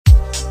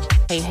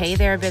Hey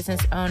there, business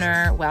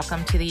owner.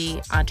 Welcome to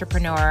the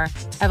Entrepreneur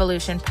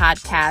Evolution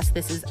Podcast.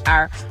 This is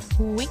our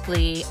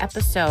weekly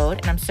episode,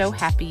 and I'm so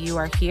happy you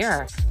are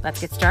here. Let's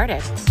get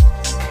started.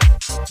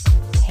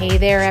 Hey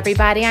there,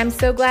 everybody. I'm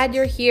so glad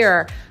you're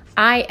here.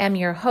 I am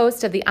your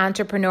host of the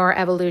Entrepreneur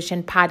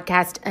Evolution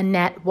Podcast,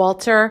 Annette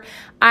Walter.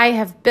 I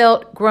have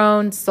built,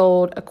 grown,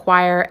 sold,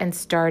 acquired, and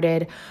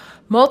started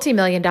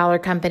multi-million-dollar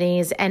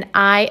companies, and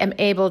I am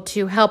able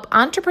to help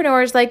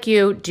entrepreneurs like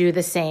you do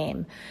the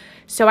same.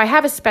 So I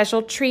have a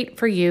special treat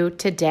for you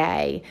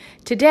today.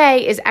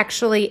 Today is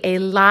actually a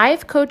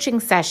live coaching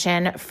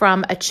session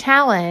from a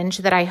challenge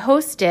that I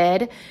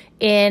hosted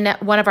in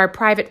one of our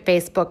private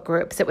Facebook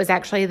groups. It was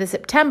actually the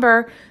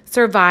September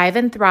Survive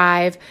and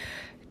Thrive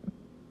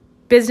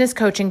Business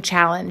Coaching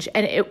Challenge,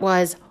 and it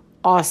was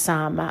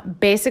awesome.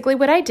 Basically,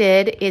 what I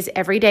did is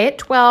every day at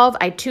 12,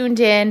 I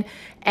tuned in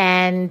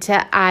and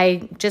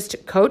I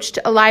just coached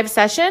a live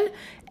session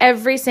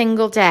every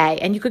single day.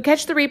 And you could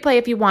catch the replay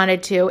if you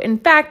wanted to. In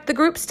fact, the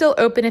group's still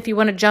open if you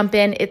want to jump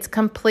in. It's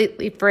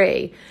completely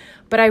free.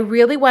 But I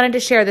really wanted to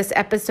share this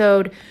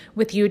episode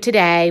with you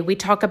today. We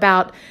talk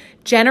about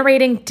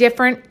generating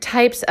different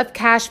types of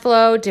cash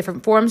flow,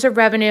 different forms of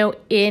revenue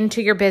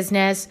into your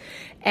business,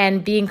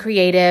 and being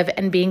creative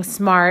and being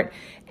smart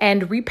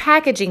and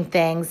repackaging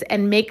things,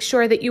 and make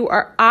sure that you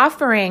are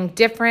offering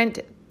different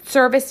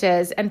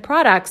services and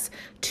products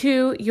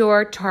to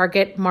your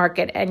target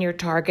market and your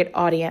target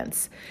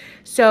audience.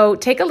 So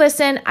take a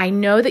listen. I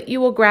know that you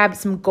will grab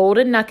some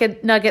golden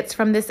nuggets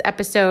from this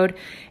episode,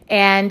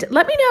 and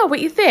let me know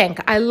what you think.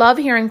 I love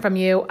hearing from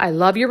you. I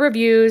love your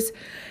reviews,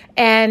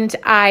 and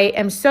I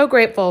am so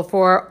grateful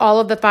for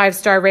all of the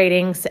 5-star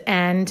ratings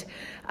and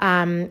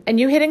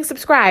you hitting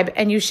subscribe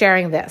and you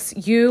sharing this.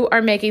 You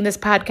are making this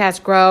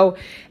podcast grow,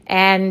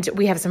 and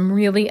we have some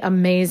really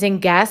amazing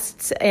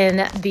guests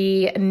in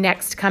the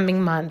next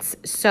coming months.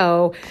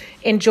 So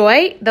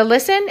enjoy the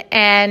listen.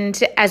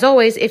 And as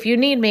always, if you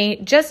need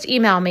me, just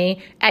email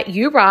me at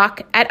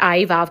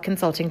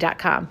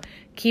yourock@iEvolveConsulting.com.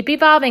 Keep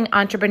evolving,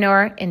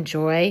 entrepreneur.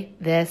 Enjoy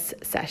this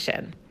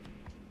session.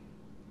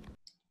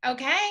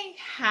 Okay,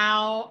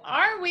 how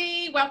are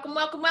we? Welcome,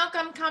 welcome,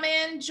 welcome. Come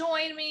in,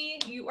 join me.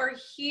 You are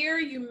here.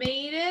 You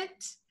made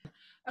it.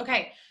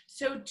 Okay,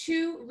 so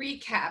to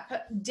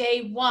recap,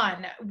 day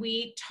one,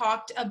 we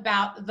talked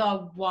about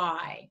the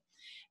why,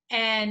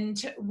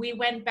 and we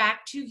went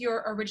back to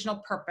your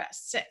original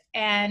purpose.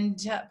 And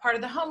part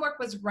of the homework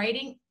was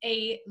writing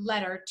a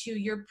letter to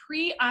your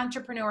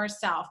pre-entrepreneur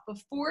self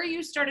before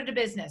you started a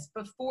business,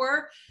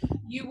 before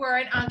you were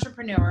an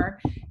entrepreneur,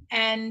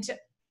 and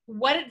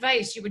what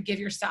advice you would give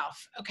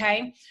yourself,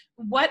 okay?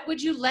 What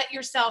would you let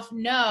yourself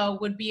know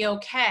would be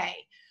okay?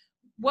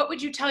 What would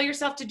you tell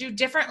yourself to do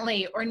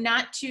differently or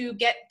not to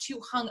get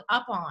too hung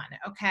up on,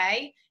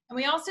 okay? And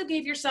we also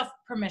gave yourself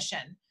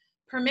permission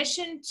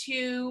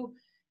to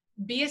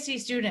be a C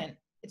student,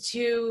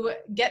 to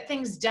get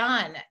things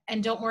done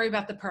and don't worry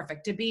about the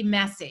perfect, to be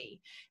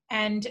messy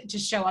and to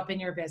show up in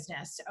your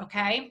business,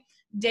 okay?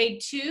 Day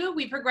two,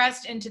 we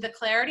progressed into the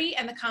clarity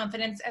and the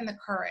confidence and the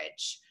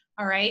courage.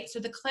 All right. So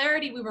the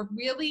clarity, we were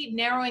really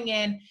narrowing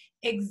in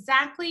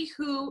exactly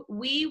who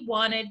we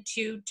wanted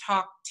to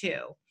talk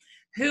to,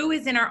 who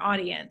is in our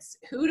audience,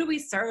 who do we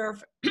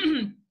serve,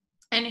 and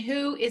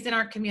who is in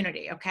our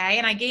community. Okay.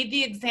 And I gave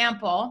the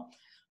example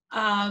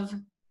of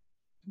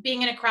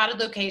being in a crowded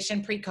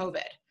location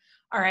pre-COVID.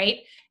 All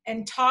right.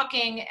 And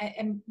talking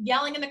and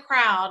yelling in the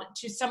crowd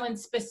to someone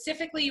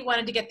specifically you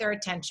wanted to get their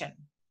attention.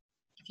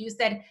 If you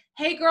said,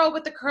 "Hey girl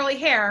with the curly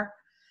hair,"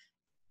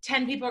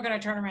 10 people are going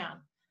to turn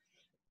around.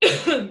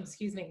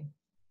 Excuse me.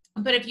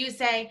 But if you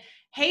say,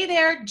 "Hey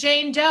there,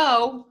 Jane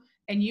Doe,"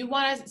 and you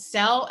want to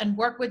sell and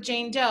work with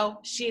Jane Doe,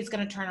 she's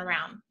going to turn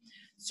around.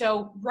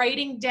 So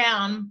writing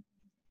down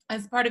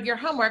as part of your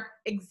homework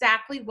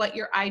exactly what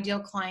your ideal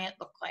client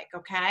looked like,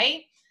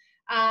 okay?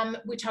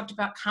 We talked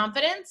about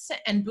confidence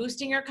and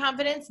boosting your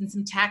confidence and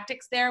some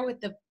tactics there with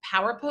the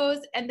power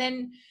pose, and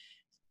then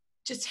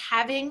just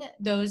having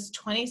those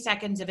 20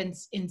 seconds of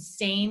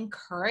insane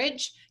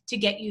courage to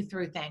get you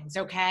through things,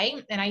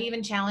 okay? And I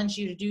even challenged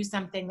you to do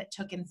something that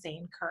took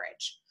insane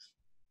courage.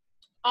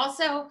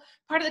 Also,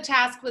 part of the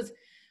task was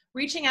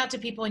reaching out to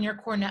people in your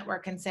core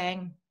network and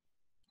saying,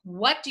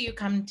 "What do you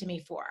come to me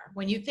for?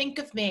 When you think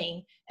of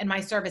me and my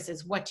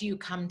services, what do you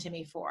come to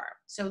me for?"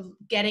 So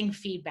getting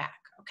feedback,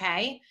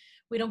 okay?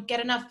 We don't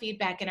get enough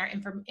feedback in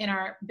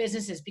our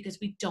businesses because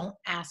we don't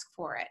ask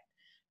for it.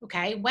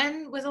 Okay,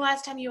 when was the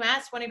last time you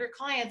asked one of your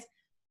clients,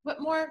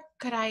 "What more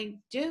could I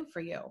do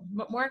for you?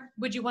 What more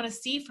would you want to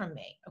see from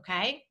me?"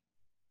 Okay,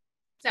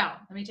 so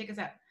let me take a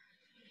sec.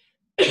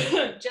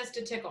 Just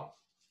a tickle.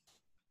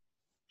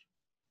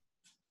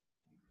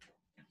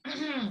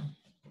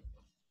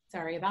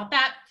 Sorry about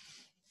that.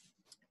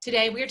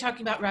 Today we are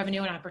talking about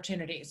revenue and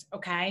opportunities,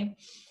 okay?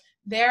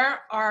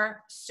 There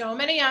are so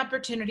many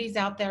opportunities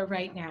out there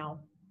right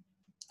now.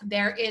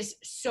 There is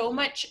so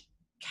much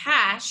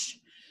cash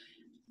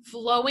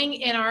flowing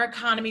in our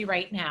economy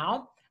right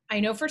now.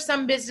 I know for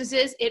some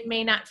businesses, it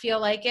may not feel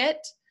like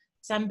it.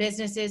 Some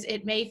businesses,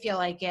 it may feel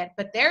like it,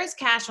 but there is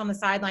cash on the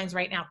sidelines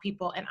right now,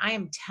 people. And I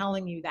am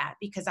telling you that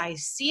because I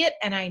see it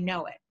and I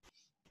know it.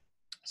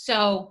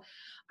 So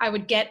I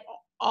would get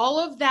all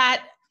of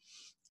that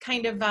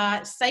kind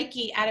of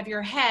psyche out of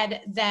your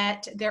head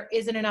that there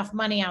isn't enough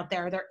money out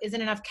there. There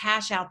isn't enough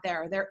cash out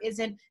there.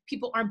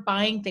 People aren't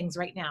buying things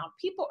right now.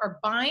 People are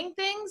buying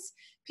things.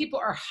 People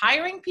are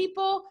hiring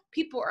people.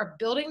 People are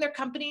building their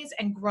companies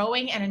and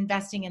growing and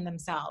investing in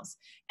themselves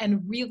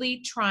and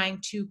really trying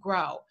to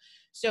grow.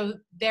 So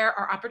there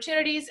are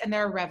opportunities and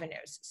there are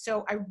revenues.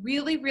 So I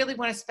really, really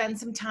want to spend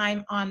some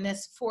time on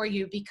this for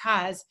you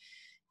because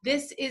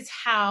this is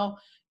how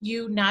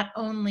you not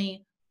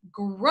only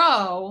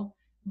grow,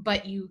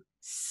 but you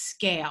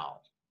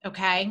scale,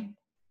 okay?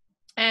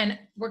 And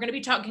we're going to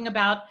be talking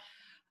about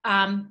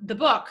the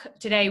book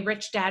today,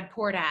 Rich Dad,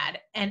 Poor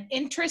Dad. And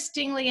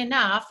interestingly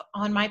enough,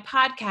 on my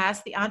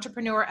podcast, The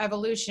Entrepreneur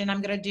Evolution,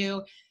 I'm going to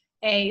do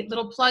a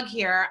little plug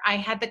here. I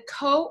had the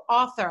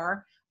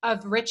co-author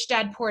of Rich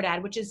Dad, Poor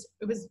Dad, which is,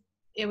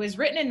 it was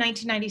written in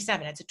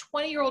 1997. It's a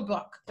 20-year-old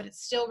book, but it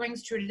still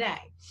rings true today.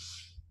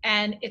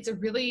 And it's a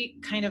really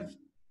kind of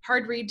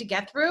hard read to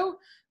get through,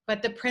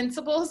 but the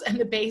principles and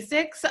the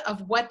basics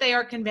of what they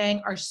are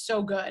conveying are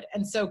so good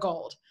and so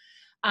gold.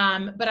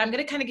 But I'm going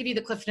to kind of give you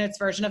the Cliff Notes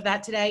version of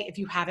that today if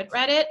you haven't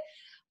read it.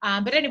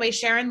 But anyway,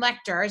 Sharon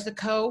Lechter is the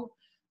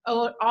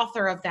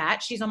co-author of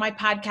that. She's on my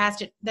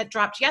podcast that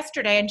dropped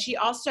yesterday, and she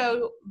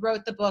also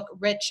wrote the book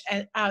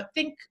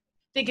Think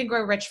and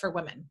Grow Rich for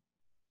Women.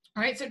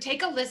 All right, so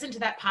take a listen to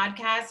that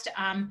podcast.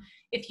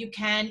 If you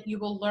can, you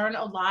will learn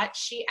a lot.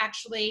 She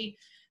actually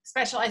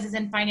specializes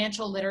in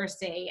financial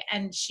literacy,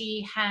 and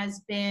she has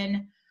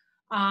been,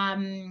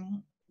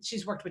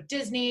 she's worked with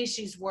Disney,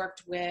 she's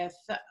worked with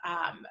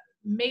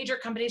major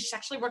companies. She's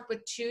actually worked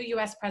with 2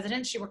 US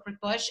presidents. She worked with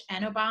Bush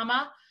and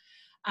Obama.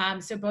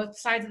 So both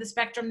sides of the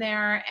spectrum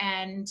there.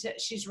 And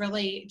she's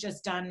really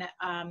just done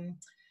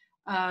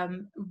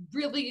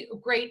really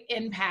great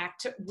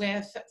impact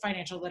with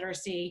financial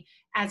literacy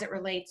as it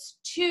relates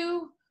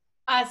to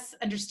us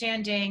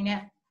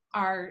understanding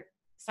our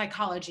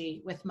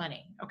psychology with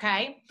money.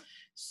 Okay.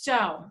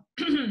 So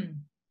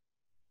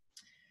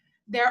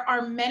there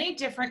are many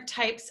different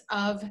types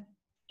of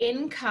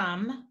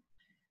income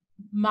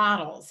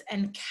models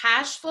and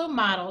cash flow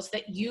models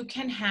that you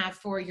can have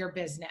for your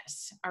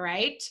business. All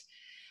right.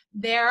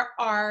 There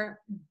are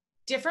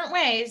different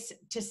ways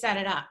to set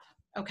it up.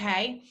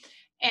 Okay.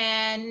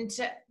 And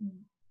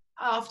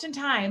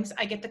oftentimes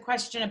I get the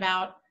question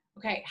about,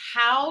 okay,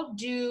 how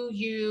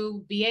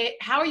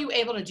are you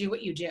able to do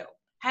what you do?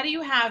 How do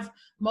you have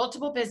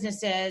multiple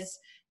businesses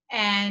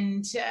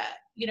and,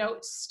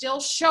 still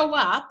show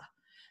up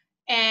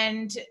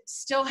and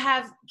still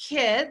have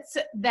kids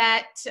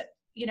that,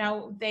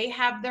 they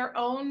have their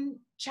own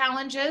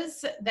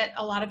challenges that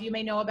a lot of you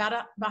may know about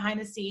behind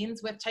the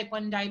scenes with type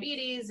 1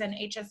 diabetes and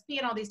HSP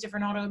and all these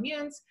different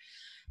autoimmunes.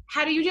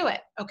 How do you do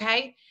it?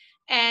 Okay.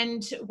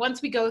 And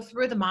once we go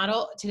through the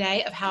model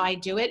today of how I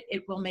do it,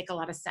 it will make a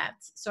lot of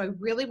sense. So I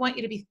really want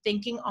you to be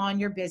thinking on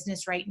your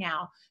business right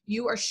now.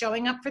 You are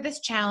showing up for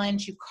this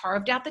challenge. You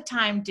carved out the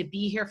time to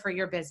be here for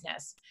your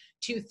business,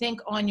 to think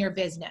on your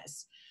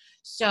business.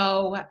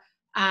 So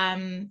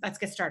let's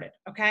get started.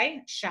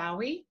 Okay. Shall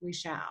we? We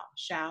shall.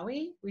 Shall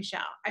we? We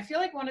shall. I feel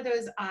like one of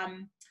those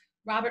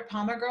Robert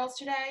Palmer girls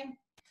today.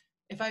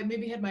 If I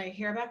maybe had my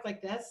hair back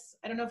like this,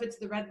 I don't know if it's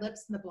the red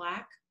lips and the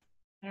black.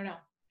 I don't know.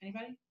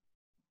 Anybody?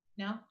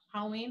 No?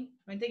 Halloween?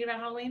 Am I thinking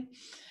about Halloween?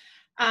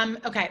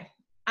 Okay.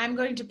 I'm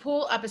going to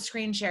pull up a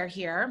screen share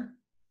here.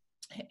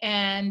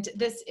 And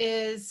this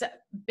is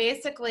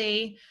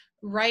basically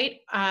right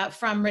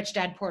from Rich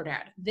Dad, Poor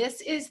Dad. This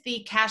is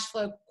the cash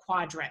flow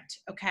quadrant.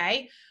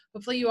 Okay.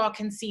 Hopefully you all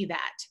can see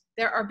that.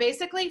 There are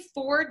basically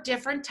 4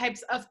 different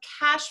types of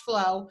cash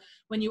flow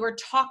when you are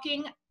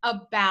talking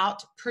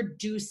about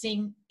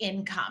producing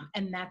income.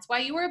 And that's why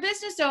you are a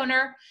business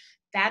owner.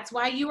 That's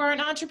why you are an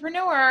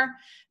entrepreneur.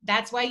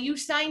 That's why you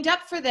signed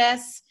up for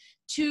this,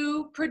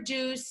 to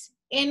produce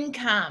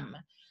income.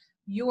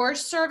 Your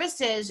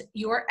services,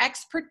 your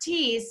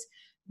expertise,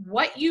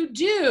 what you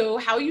do,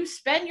 how you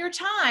spend your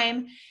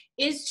time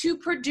is to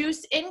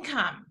produce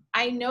income.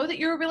 I know that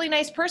you're a really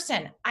nice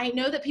person. I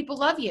know that people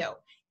love you.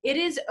 It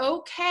is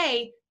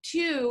okay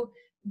to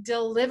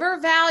deliver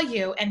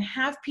value and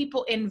have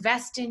people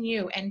invest in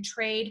you and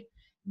trade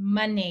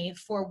money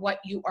for what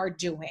you are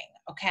doing.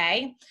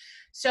 Okay.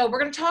 So we're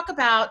going to talk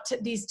about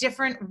these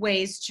different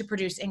ways to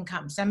produce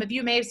income. Some of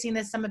you may have seen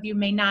this, some of you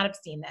may not have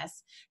seen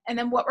this. And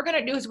then what we're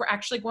going to do is we're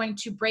actually going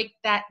to break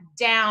that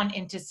down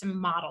into some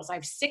models. I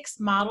have 6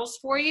 models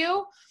for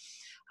you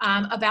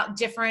about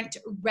different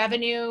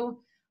revenue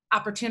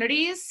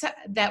opportunities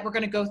that we're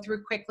going to go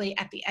through quickly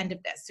at the end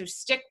of this. So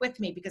stick with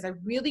me because I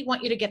really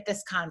want you to get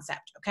this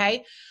concept.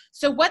 Okay.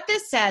 So what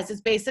this says is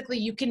basically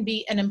you can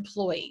be an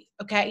employee.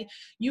 Okay.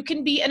 You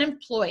can be an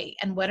employee.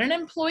 And what an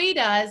employee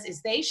does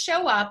is they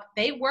show up,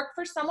 they work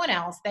for someone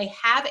else, they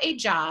have a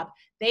job,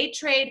 they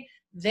trade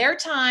their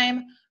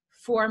time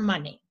for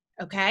money.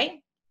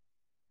 Okay.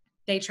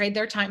 They trade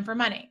their time for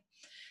money.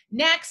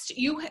 Next,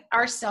 you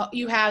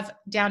have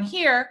down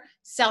here,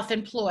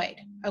 self-employed,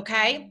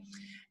 okay?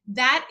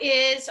 That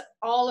is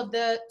all of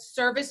the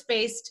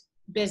service-based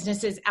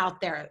businesses out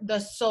there, the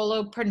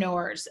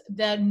solopreneurs,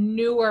 the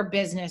newer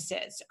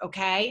businesses,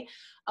 okay?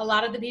 A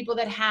lot of the people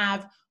that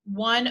have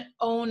one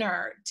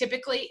owner,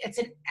 typically it's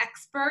an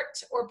expert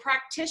or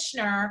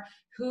practitioner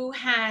who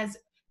has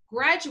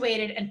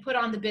graduated and put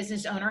on the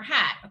business owner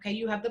hat, okay?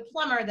 You have the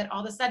plumber that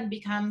all of a sudden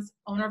becomes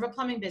owner of a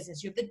plumbing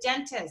business. You have the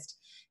dentist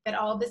that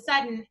all of a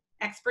sudden,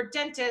 expert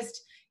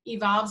dentist,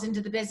 evolves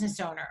into the business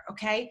owner,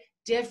 okay?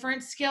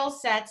 Different skill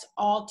sets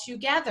all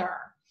together.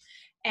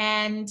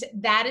 And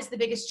that is the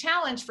biggest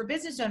challenge for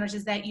business owners,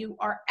 is that you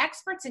are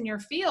experts in your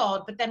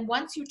field, but then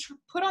once you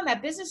put on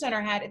that business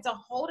owner hat, it's a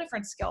whole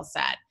different skill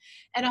set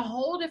and a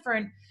whole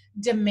different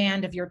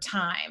demand of your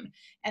time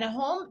and a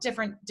whole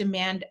different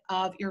demand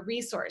of your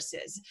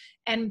resources.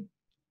 And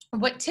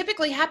what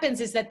typically happens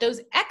is that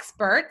those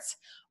experts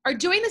are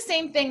doing the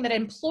same thing that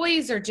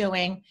employees are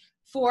doing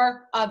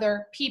for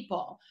other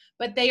people,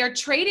 but they are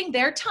trading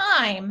their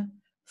time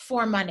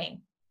for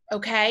money,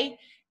 okay?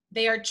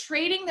 They are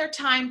trading their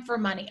time for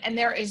money, and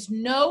there is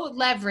no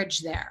leverage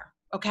there,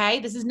 okay?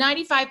 This is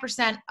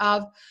 95%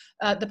 of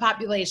the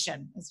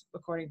population,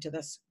 according to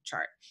this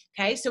chart,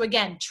 okay? So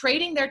again,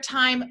 trading their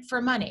time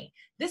for money.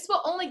 This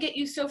will only get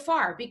you so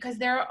far because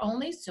there are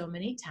only so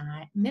many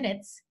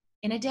minutes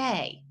in a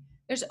day.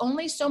 There's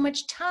only so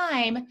much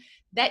time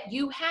that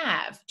you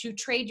have to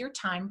trade your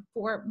time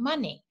for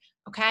money,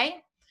 okay?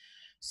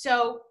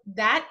 So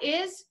that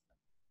is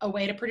a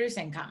way to produce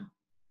income.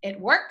 It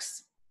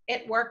works,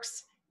 it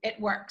works, it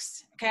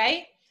works,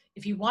 okay?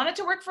 If you want it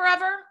to work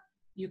forever,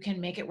 you can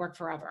make it work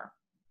forever.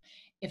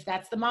 If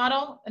that's the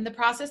model and the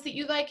process that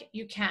you like,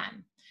 you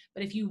can.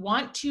 But if you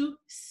want to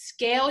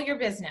scale your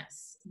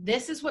business,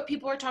 this is what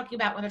people are talking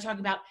about when they're talking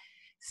about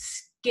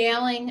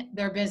scaling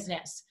their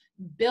business,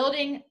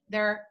 building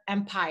their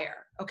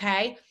empire,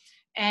 okay?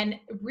 And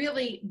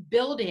really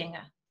building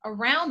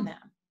around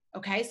them,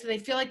 okay? So they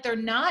feel like they're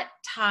not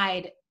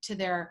tied to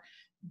their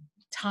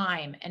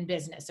time and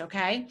business,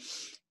 okay?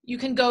 You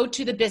can go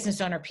to the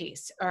business owner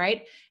piece, all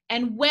right?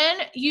 And when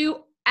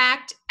you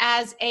act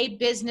as a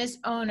business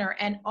owner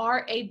and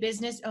are a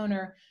business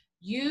owner,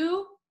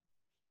 you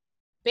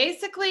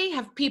basically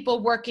have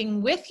people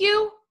working with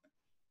you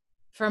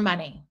for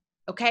money,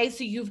 okay?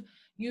 So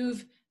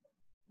you've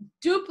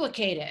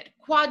duplicated,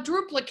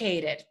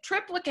 quadruplicated,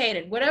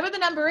 triplicated, whatever the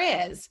number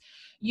is,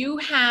 you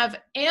have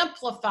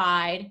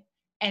amplified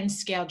and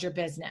scaled your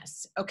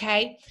business,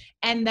 okay?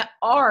 And the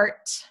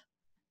art,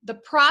 the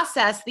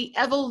process, the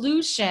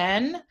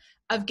evolution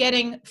of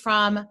getting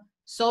from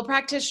sole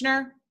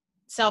practitioner,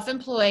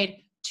 self-employed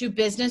to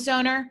business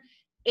owner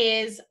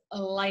is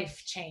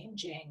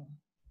life-changing.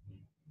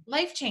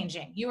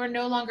 Life-changing. You are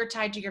no longer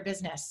tied to your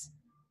business,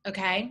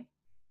 okay?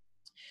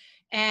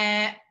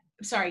 And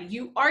sorry,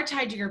 you are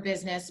tied to your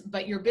business,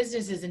 but your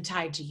business isn't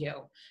tied to you.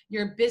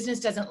 Your business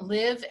doesn't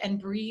live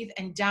and breathe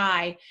and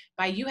die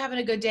by you having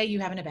a good day, you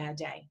having a bad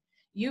day.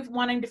 You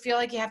wanting to feel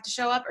like you have to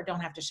show up or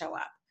don't have to show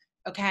up,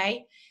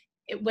 okay?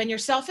 When you're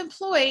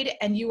self-employed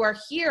and you are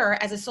here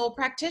as a sole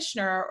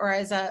practitioner or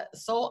as a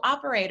sole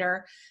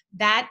operator,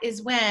 that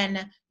is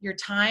when your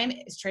time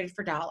is traded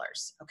for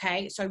dollars,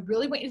 okay? So I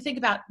really want you to think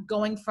about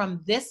going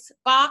from this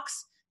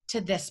box to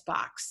this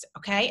box,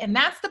 okay? And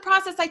that's the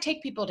process I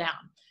take people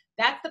down.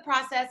 That's the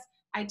process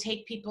I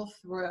take people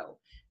through.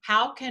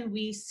 How can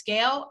we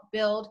scale,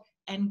 build,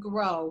 and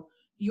grow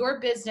your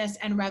business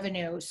and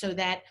revenue so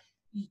that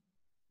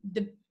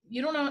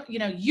you don't know,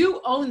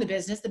 you own the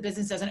business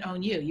doesn't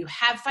own you. You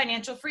have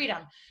financial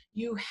freedom.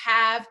 You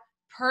have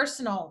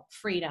personal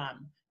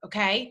freedom,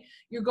 okay?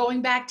 You're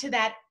going back to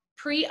that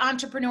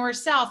pre-entrepreneur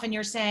self and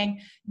you're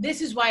saying, this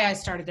is why I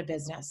started a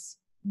business.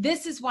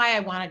 This is why I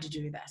wanted to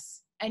do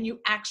this. And you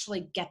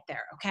actually get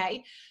there,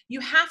 okay? You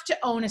have to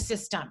own a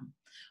system,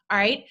 all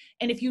right?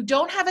 And if you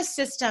don't have a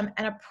system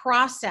and a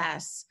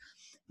process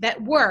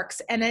that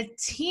works and a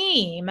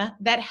team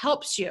that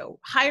helps you,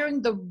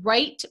 hiring the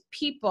right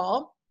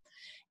people,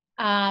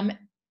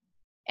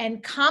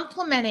 and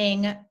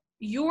complementing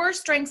your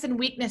strengths and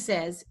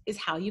weaknesses is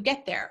how you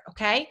get there,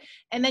 okay?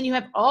 And then you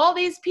have all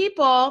these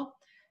people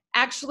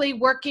actually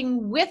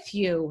working with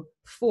you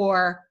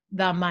for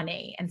the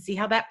money, and see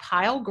how that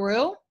pile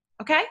grew,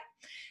 okay?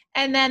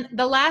 And then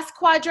the last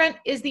quadrant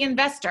is the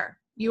investor.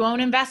 You own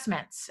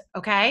investments,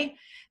 okay?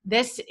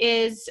 This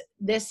is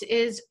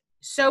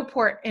so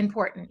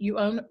important. You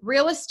own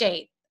real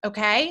estate,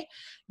 okay?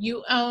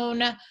 You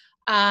own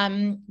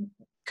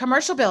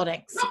commercial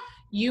buildings.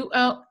 You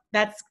own,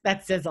 that's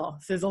Sizzle.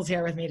 Sizzle's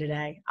here with me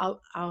today.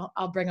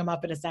 I'll bring him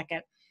up in a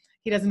second.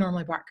 He doesn't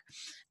normally bark.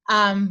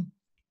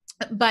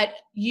 But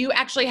you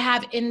actually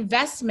have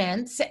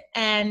investments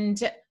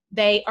and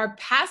they are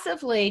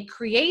passively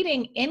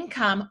creating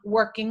income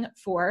working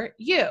for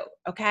you,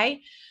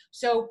 okay?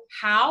 So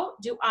how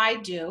do I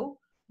do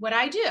what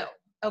I do,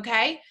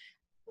 okay?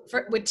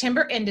 With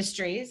Timber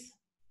Industries,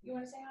 you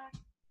want to say hi?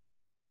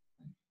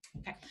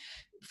 Okay.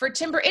 For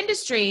Timber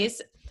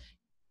Industries,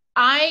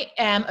 I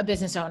am a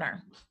business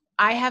owner.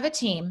 I have a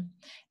team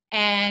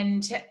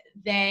and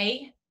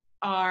they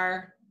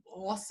are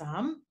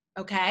awesome.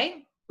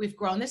 Okay. We've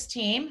grown this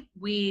team.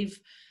 We've,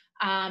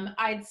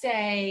 I'd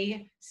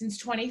say since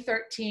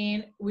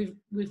 2013,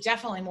 we've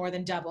definitely more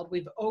than doubled.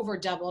 We've over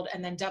doubled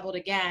and then doubled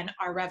again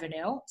our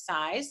revenue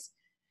size.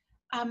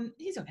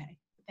 He's okay.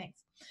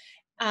 Thanks.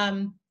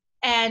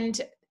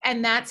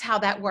 And that's how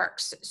that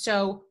works.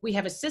 So we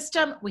have a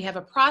system, we have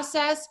a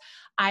process.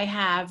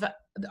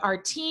 Our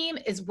team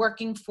is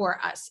working for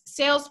us,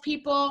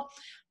 salespeople,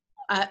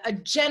 a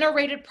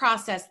generated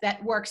process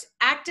that works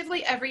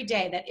actively every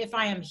day, that if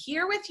I am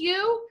here with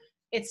you,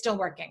 it's still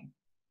working.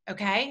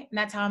 Okay. And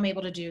that's how I'm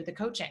able to do the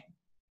coaching.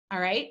 All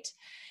right.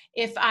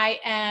 If I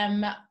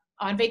am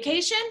on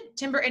vacation,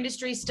 timber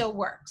industry still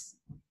works.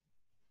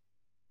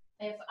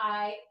 If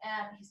I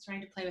am, he's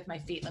trying to play with my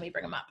feet. Let me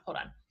bring him up. Hold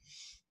on.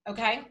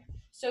 Okay.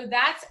 So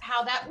that's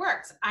how that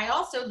works. I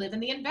also live in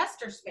the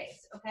investor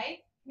space. Okay.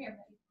 Come here,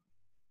 buddy.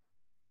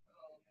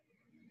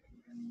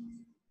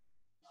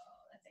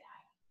 Let's say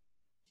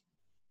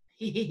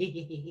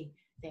hi.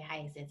 Say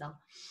hi, Sizzle.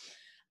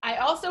 I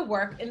also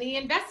work in the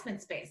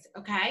investment space.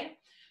 Okay.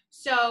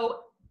 So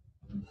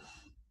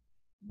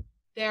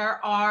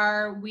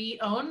we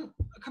own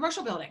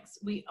commercial buildings,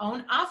 we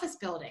own office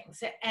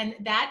buildings, and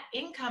that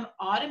income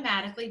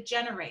automatically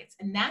generates.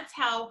 And that's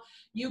how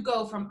you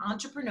go from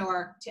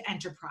entrepreneur to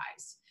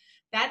enterprise.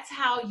 That's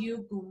how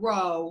you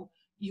grow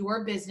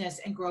your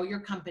business and grow your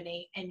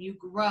company and you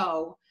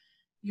grow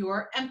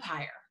your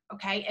empire.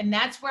 Okay. And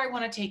that's where I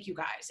want to take you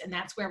guys. And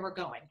that's where we're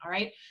going. All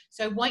right.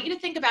 So I want you to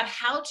think about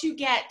how to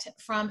get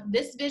from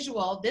this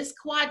visual, this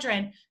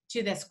quadrant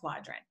to this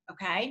quadrant.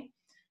 Okay.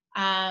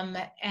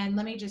 And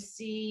let me just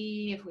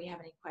see if we have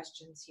any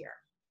questions here.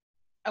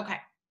 Okay. All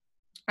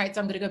right.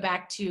 So I'm going to go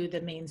back to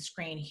the main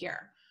screen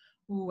here.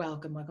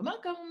 Welcome, welcome,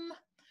 welcome.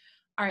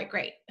 All right,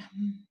 great.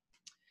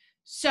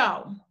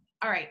 So,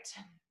 all right.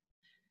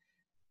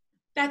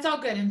 That's all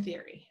good in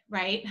theory,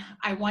 right?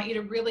 I want you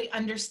to really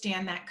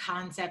understand that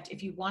concept.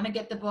 If you want to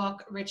get the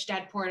book, Rich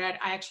Dad, Poor Dad,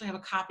 I actually have a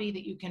copy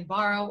that you can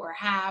borrow or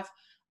have.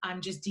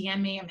 Just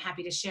DM me. I'm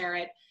happy to share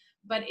it.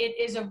 But it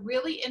is a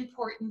really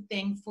important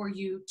thing for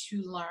you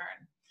to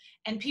learn.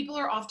 And people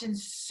are often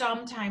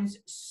sometimes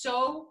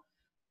so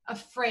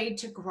afraid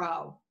to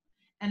grow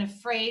and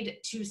afraid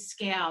to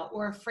scale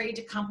or afraid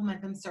to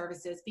complement them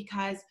services,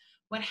 because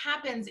what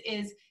happens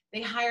is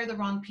they hire the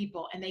wrong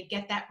people and they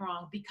get that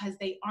wrong because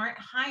they aren't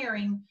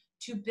hiring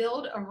to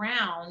build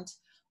around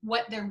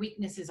what their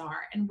weaknesses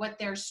are and what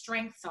their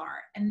strengths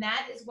are. And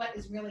that is what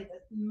is really the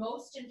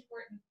most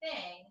important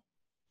thing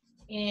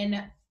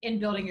in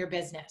building your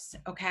business,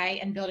 okay,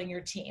 and building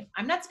your team.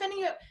 I'm not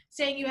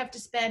saying you have to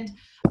spend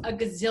a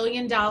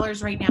gazillion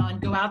dollars right now and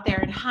go out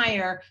there and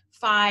hire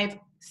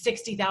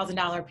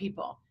 $60,000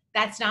 people.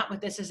 That's not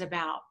what this is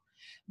about.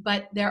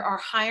 But there are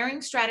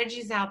hiring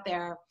strategies out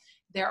there.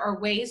 There are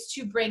ways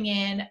to bring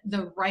in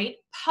the right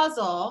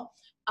puzzle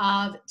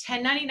of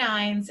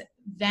 1099s,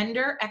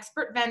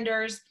 expert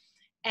vendors,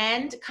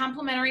 and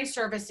complementary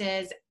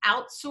services,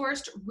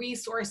 outsourced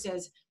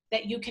resources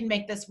that you can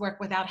make this work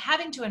without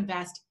having to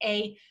invest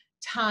a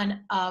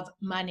ton of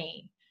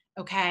money,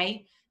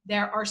 okay?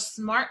 There are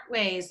smart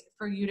ways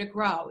for you to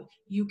grow.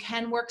 You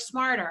can work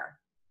smarter.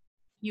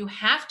 You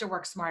have to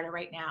work smarter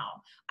right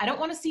now. I don't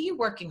want to see you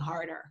working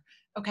harder,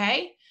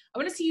 okay? I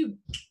want to see you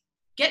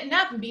getting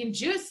up and being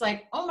juiced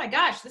like, oh my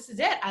gosh, this is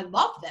it. I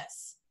love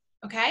this,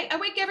 okay? I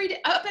wake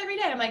up every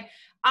day. I'm like,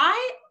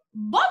 I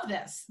love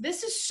this.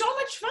 This is so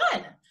much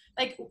fun.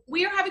 Like,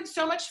 we are having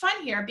so much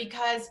fun here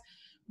because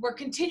we're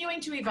continuing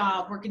to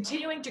evolve. We're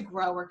continuing to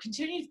grow. We're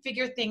continuing to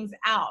figure things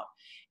out.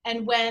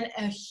 And when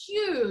a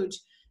huge,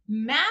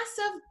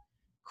 massive,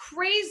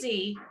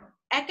 crazy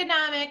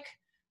economic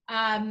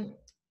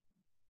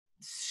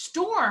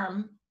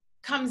storm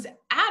comes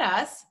at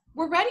us,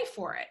 we're ready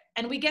for it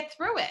and we get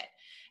through it.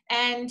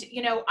 And,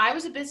 you know, I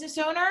was a business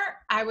owner.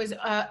 I was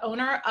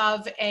owner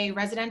of a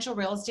residential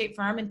real estate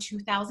firm in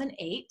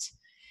 2008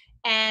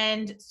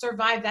 and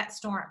survived that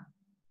storm.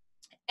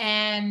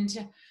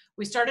 And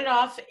we started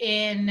off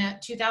in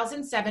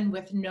 2007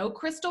 with no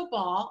crystal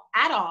ball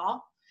at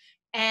all.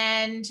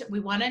 And we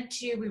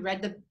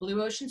read the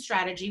Blue Ocean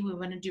Strategy. We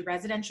want to do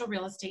residential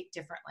real estate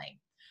differently.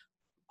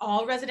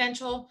 All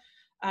residential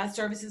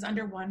services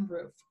under one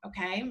roof,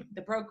 okay?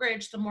 The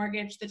brokerage, the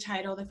mortgage, the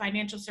title, the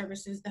financial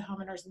services, the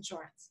homeowner's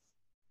insurance.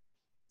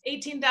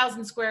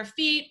 18,000 square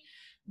feet.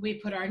 We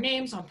put our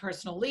names on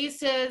personal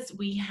leases.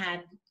 We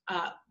had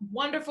a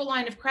wonderful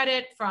line of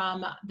credit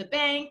from the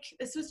bank.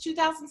 This was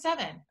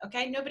 2007,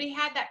 okay? Nobody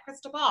had that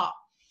crystal ball.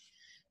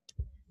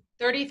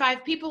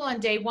 35 people on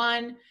day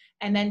one,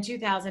 and then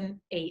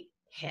 2008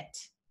 hit,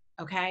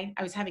 okay?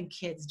 I was having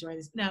kids during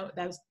this. No,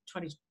 that was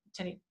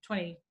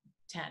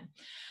 2010.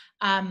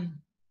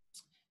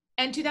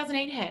 And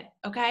 2008 hit,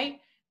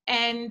 okay?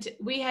 And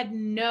we had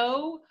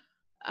no,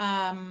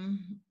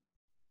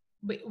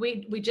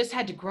 we just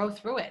had to grow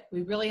through it.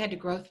 We really had to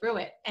grow through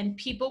it. And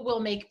people will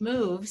make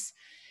moves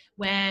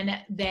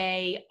when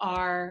they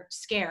are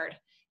scared.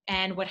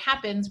 And what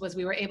happens was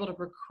we were able to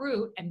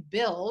recruit and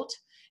build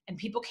And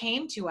people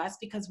came to us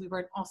because we were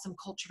an awesome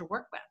culture to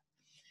work with.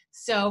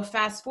 So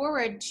fast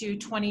forward to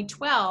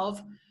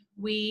 2012,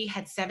 we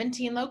had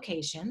 17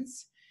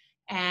 locations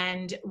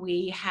and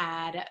we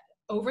had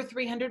over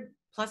 300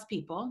 plus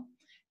people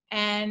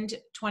and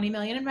 20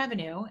 million in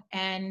revenue.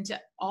 And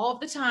all of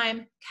the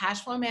time,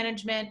 cash flow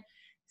management,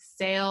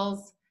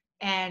 sales,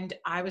 and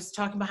I was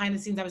talking behind the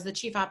scenes. I was the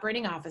chief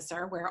operating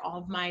officer, where all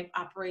of my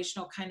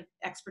operational kind of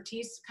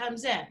expertise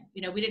comes in.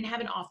 You know, we didn't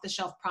have an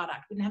off-the-shelf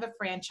product. We didn't have a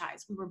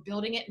franchise. We were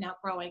building it and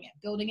outgrowing it,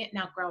 building it and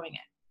outgrowing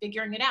it,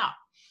 figuring it out.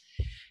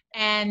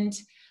 And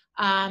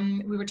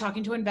we were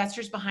talking to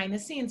investors behind the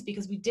scenes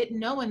because we didn't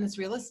know when this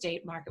real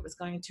estate market was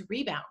going to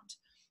rebound.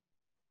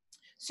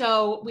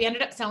 So we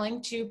ended up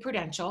selling to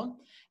Prudential,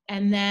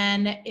 and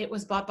then it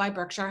was bought by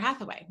Berkshire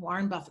Hathaway,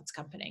 Warren Buffett's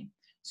company.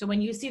 So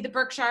when you see the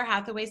Berkshire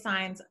Hathaway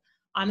signs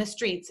on the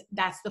streets,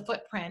 that's the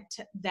footprint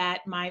that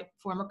my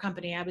former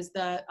company, I was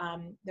there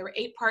were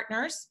 8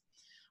 partners.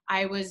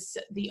 I was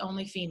the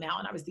only female,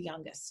 and I was the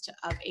youngest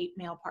of 8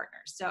 male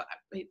partners. So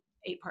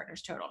 8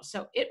 partners total.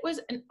 So it was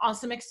an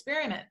awesome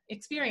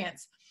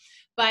experience,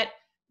 but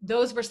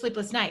those were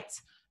sleepless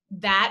nights.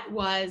 That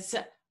was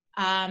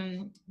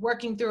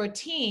working through a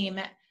team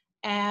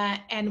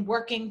and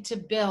working to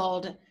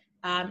build,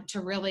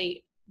 to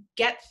really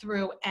get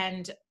through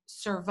and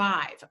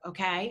survive.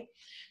 Okay.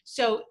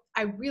 So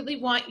I really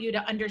want you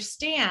to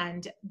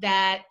understand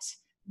that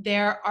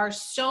there are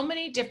so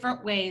many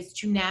different ways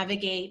to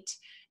navigate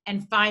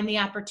and find the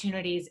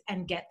opportunities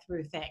and get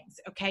through things.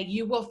 Okay.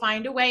 You will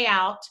find a way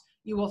out.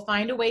 You will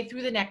find a way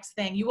through the next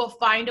thing. You will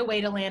find a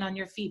way to land on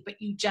your feet,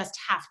 but you just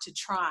have to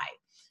try.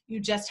 You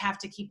just have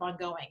to keep on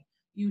going.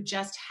 You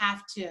just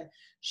have to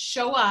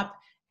show up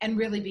and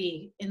really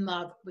be in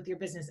love with your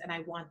business. And I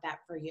want that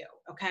for you.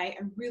 Okay.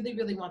 I really,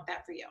 really want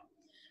that for you.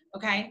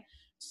 Okay.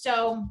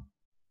 So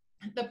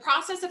the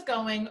process of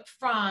going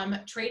from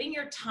trading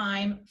your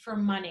time for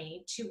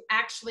money to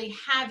actually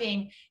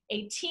having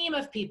a team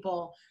of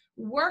people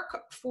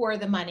work for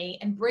the money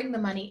and bring the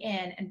money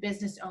in, and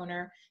business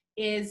owner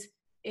is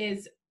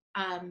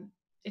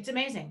it's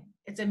amazing.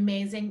 It's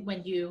amazing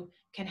when you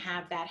can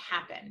have that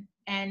happen.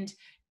 And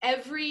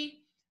every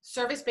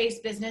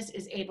service-based business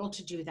is able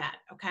to do that.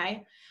 Okay.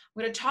 I'm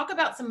going to talk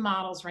about some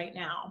models right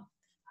now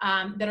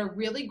that are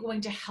really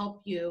going to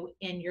help you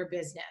in your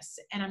business.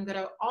 And I'm going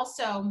to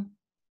also,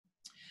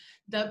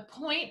 the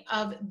point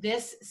of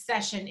this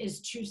session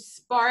is to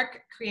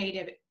spark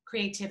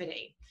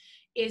creativity,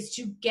 is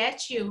to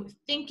get you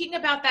thinking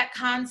about that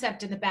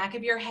concept in the back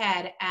of your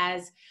head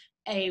as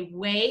a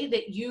way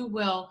that you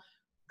will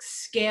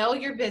scale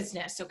your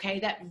business. Okay.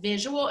 That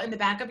visual in the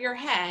back of your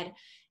head.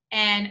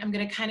 And I'm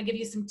going to kind of give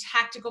you some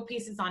tactical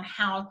pieces on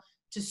how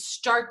to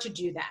start to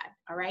do that.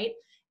 All right.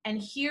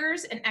 And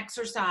here's an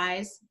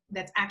exercise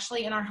that's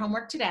actually in our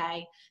homework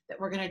today that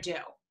we're going to do.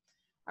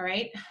 All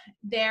right.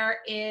 There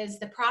is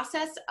the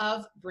process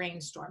of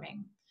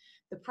brainstorming.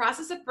 The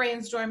process of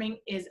brainstorming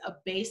is a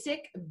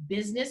basic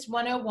business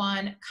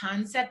 101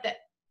 concept that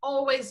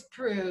always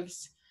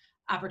proves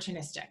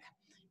opportunistic.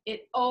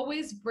 It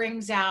always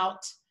brings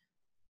out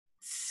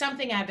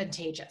something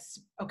advantageous.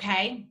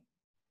 Okay.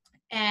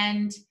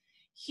 And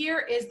here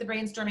is the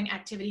brainstorming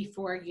activity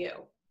for you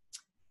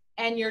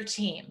and your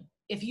team.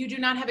 If you do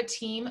not have a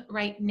team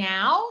right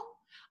now,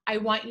 I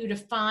want you to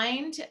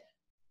find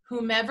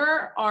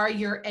whomever are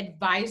your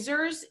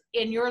advisors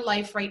in your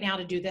life right now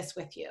to do this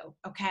with you,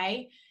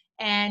 okay?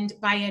 And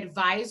by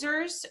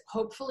advisors,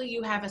 hopefully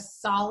you have a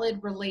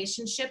solid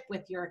relationship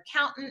with your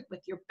accountant,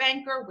 with your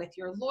banker, with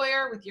your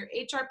lawyer, with your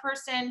HR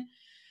person,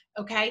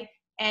 okay?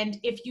 And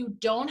if you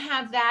don't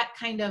have that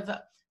kind of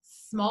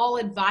small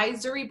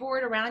advisory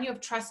board around you of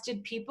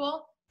trusted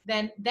people,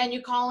 then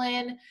you call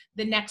in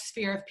the next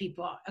sphere of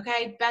people,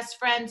 okay? Best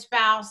friend,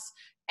 spouse,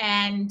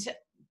 and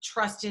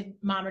trusted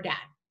mom or dad,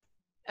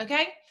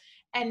 okay?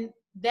 And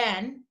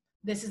then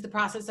this is the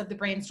process of the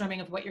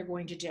brainstorming of what you're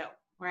going to do,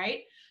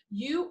 right?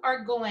 You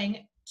are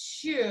going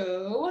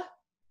to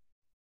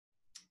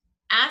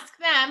ask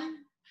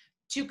them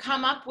to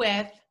come up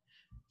with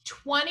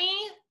 20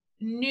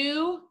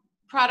 new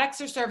products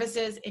or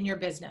services in your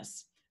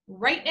business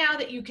right now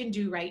that you can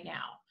do right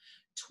now.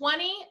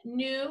 20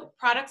 new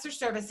products or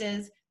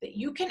services that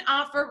you can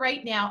offer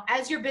right now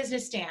as your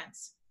business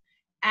stands,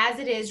 as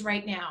it is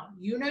right now.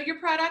 You know your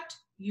product,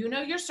 you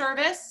know your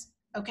service,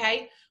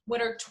 okay?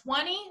 What are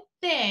 20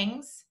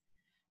 things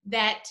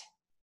that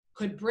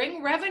could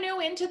bring revenue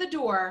into the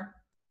door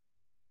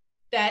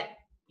that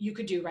you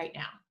could do right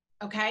now,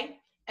 okay?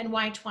 And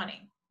why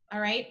 20, all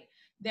right?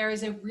 There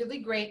is a really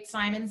great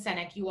Simon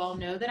Sinek. You all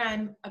know that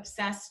I'm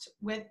obsessed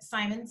with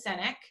Simon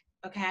Sinek,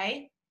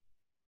 okay?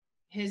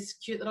 His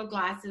cute little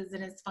glasses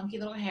and his funky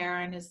little hair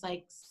and his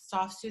like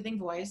soft, soothing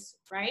voice,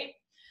 right?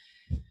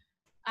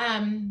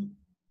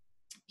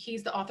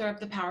 He's the author of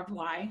The Power of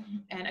Why.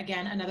 And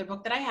again, another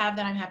book that I have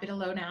that I'm happy to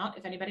loan out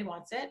if anybody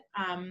wants it.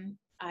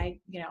 I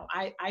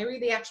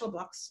read the actual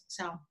books.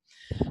 So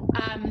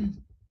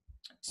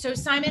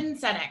Simon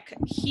Sinek,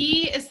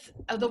 he is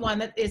the one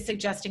that is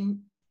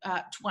suggesting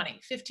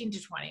 15 to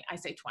 20. I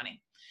say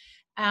 20.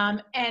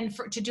 and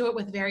to do it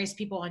with various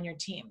people on your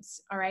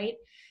teams. All right.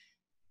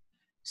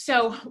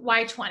 So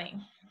why 20?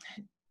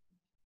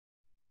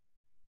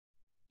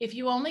 If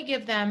you only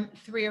give them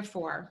 3 or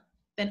 4,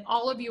 then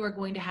all of you are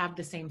going to have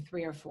the same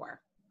 3 or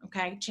 4.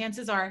 Okay.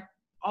 Chances are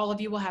all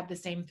of you will have the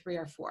same 3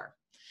 or 4.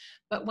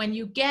 But when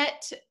you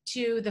get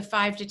to the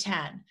 5 to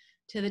 10,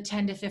 to the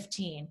 10 to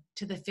 15,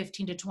 to the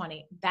 15 to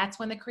 20, that's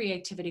when the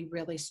creativity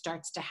really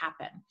starts to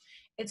happen.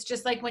 It's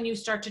just like when you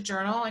start to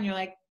journal and you're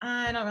like,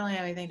 I don't really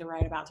have anything to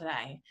write about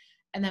today.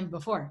 And then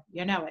before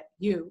you know it,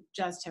 you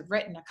just have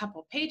written a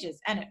couple pages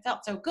and it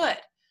felt so good.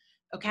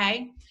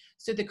 Okay.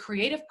 So the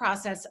creative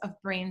process of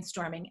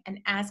brainstorming and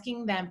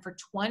asking them for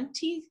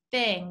 20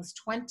 things,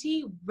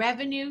 20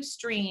 revenue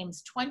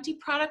streams, 20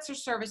 products or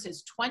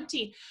services,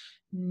 20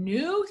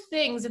 new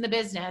things in the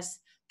business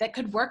that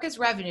could work as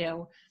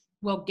revenue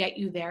will get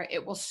you there.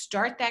 It will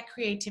start that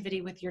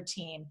creativity with your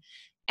team,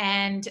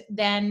 and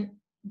then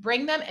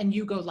bring them, and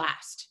you go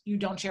last. You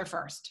don't share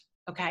first.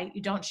 Okay.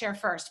 You don't share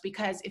first,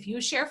 because if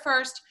you share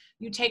first,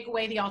 you take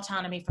away the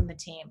autonomy from the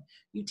team.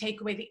 You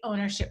take away the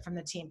ownership from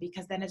the team,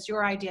 because then it's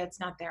your idea. It's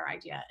not their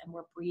idea. And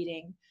we're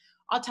breeding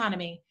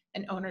autonomy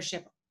and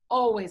ownership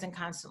always and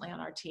constantly on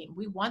our team.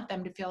 We want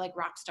them to feel like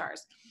rock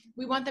stars.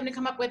 We want them to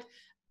come up with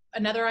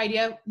another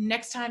idea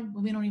next time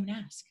when we don't even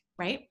ask,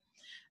 right?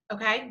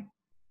 Okay.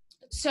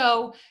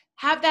 So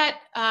have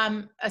that,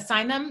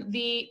 assign them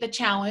the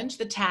challenge,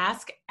 the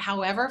task,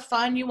 however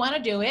fun you want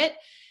to do it.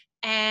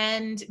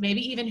 And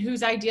maybe even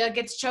whose idea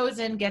gets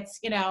chosen gets,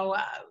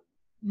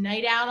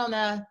 night out on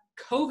the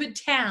COVID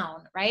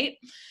town, right?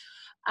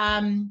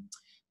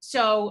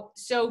 So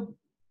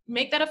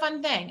make that a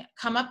fun thing.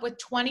 Come up with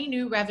 20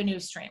 new revenue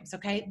streams.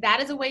 Okay. That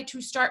is a way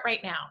to start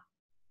right now.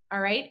 All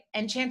right.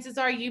 And chances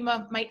are you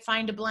might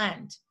find a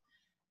blend,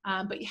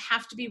 but you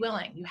have to be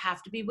willing. You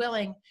have to be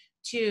willing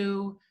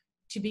to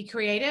be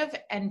creative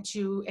and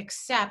to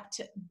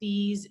accept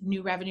these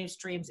new revenue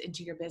streams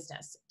into your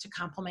business to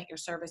complement your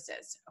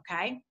services.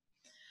 Okay.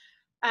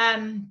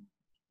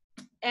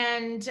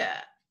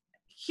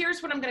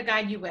 Here's what I'm going to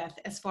guide you with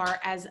as far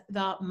as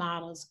the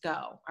models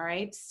go. All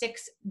right.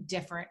 6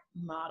 different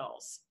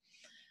models.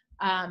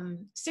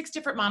 6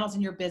 different models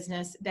in your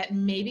business that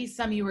maybe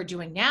some you are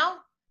doing now,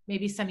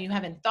 maybe some you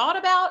haven't thought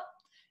about,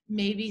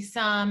 maybe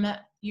some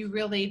you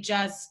really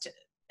just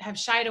have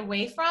shied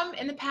away from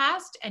in the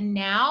past. And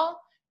now,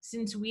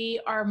 since we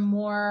are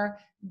more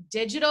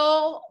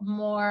digital,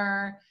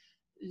 more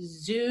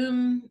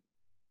Zoomers,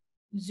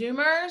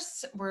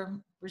 we're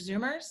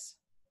Zoomers.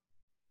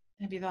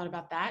 Have you thought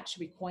about that? Should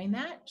we coin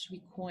that? Should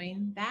we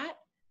coin that?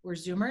 We're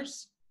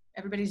Zoomers.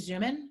 Everybody's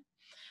Zooming.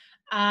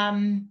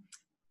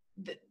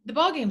 The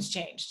ball game's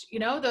changed.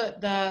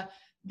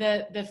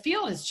 The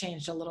field has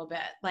changed a little bit.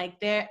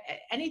 Like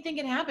anything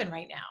can happen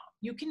right now.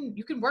 You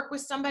can work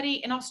with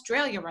somebody in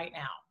Australia right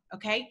now.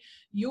 Okay.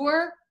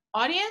 Your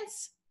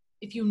audience,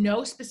 if you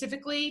know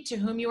specifically to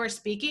whom you are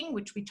speaking,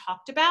 which we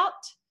talked about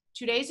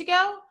 2 days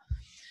ago,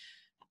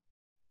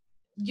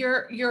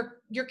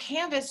 your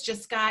canvas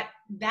just got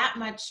that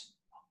much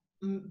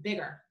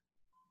bigger.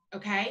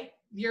 Okay.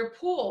 Your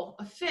pool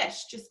of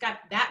fish just got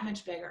that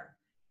much bigger.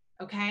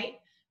 Okay.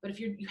 But if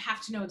you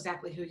have to know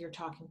exactly who you're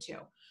talking to.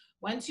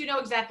 Once you know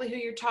exactly who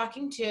you're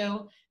talking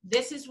to,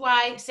 this is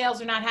why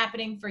sales are not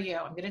happening for you.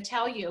 I'm going to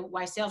tell you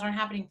why sales aren't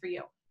happening for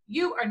you.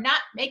 You are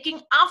not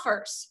making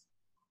offers.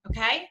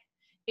 Okay.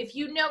 If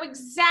you know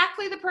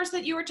exactly the person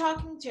that you were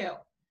talking to,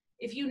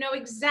 if you know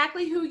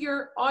exactly who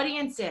your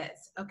audience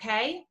is,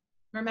 okay?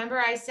 Remember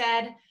I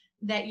said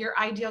that your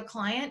ideal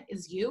client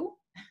is you,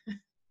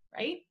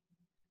 right?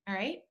 All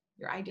right.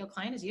 Your ideal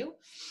client is you.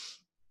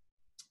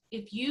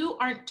 If you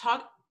are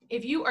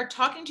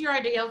talking to your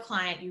ideal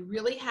client, you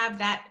really have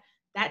that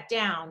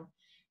down,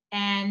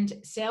 and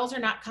sales are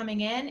not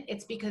coming in,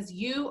 it's because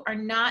you are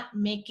not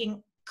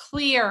making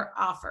clear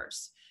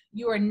offers.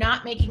 You are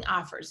not making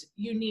offers.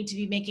 You need to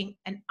be making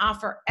an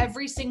offer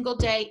every single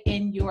day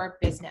in your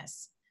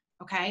business.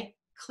 Okay?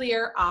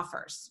 Clear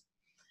offers.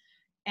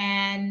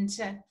 And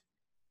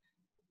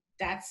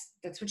that's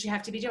what you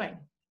have to be doing.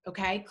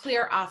 Okay?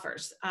 Clear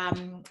offers.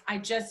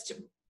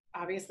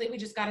 Obviously we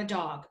just got a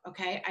dog.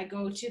 Okay? I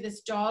go to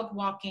this dog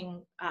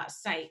walking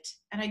site,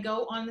 and I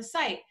go on the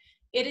site.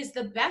 It is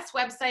the best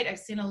website I've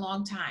seen in a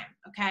long time.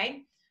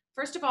 Okay?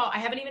 First of all, I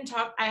haven't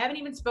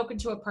even spoken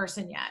to a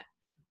person yet.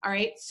 All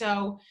right.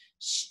 So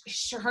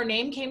her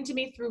name came to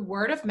me through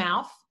word of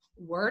mouth,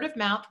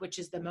 which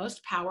is the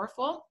most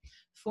powerful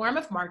form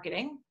of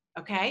marketing.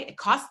 Okay. It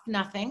costs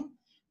nothing.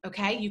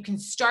 Okay. You can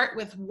start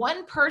with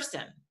one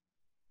person.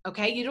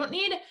 Okay. You don't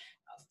need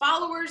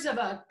followers of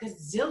a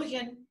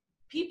gazillion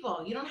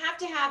people. You don't have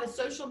to have a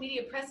social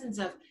media presence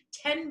of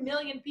 10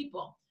 million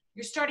people.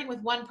 You're starting with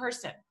one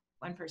person.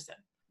 I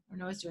don't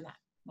know who's doing that.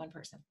 One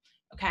person.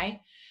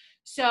 Okay.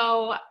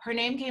 So her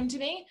name came to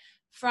me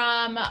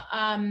from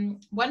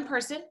one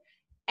person,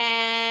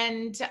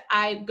 and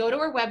I go to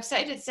her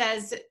website. It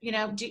says,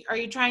 are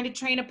you trying to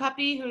train a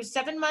puppy who's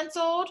 7 months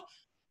old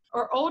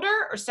or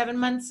older, or 7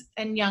 months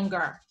and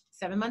younger?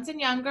 7 months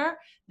and younger.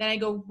 Then I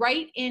go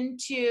right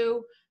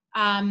into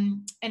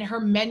and her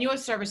menu of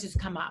services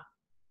come up.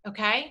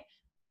 Okay.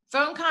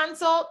 Phone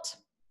consult,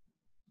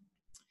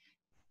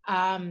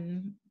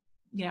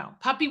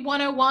 puppy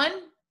 101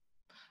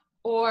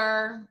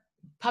 or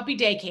puppy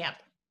day camp.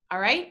 All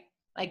right.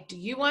 Like, do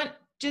you want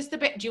just do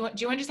you want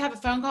to just have a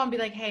phone call and be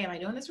like, hey, am I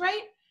doing this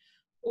right?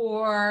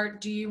 Or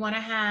do you want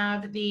to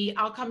have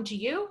I'll come to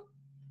you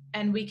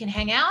and we can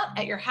hang out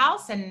at your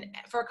house and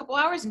for a couple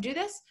hours and do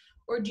this?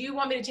 Or do you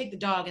want me to take the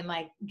dog and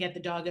like get the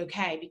dog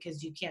okay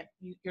because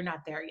you're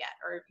not there yet,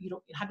 or you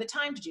don't have the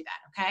time to do that?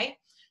 Okay.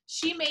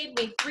 She made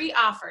me 3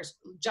 offers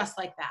just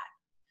like that.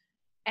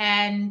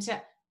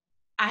 And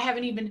I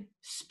haven't even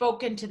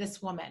spoken to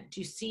this woman.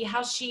 Do you see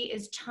how she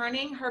is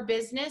turning her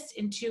business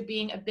into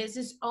being a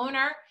business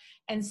owner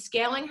and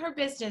scaling her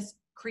business,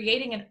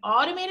 creating an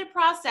automated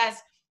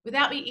process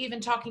without me even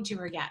talking to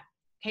her yet?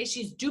 Okay,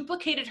 she's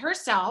duplicated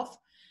herself,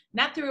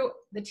 not through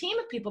the team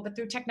of people, but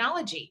through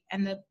technology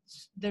and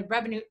the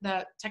revenue,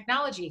 the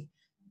technology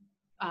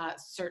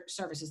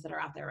services that are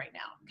out there right now.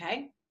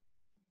 Okay,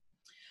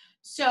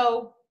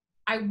 so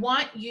I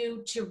want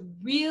you to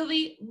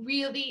really,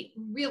 really,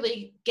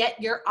 really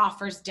get your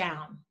offers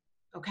down,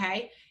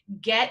 okay?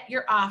 Get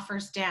your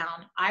offers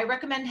down. I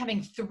recommend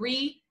having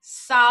 3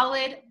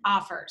 solid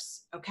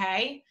offers,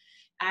 okay?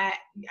 I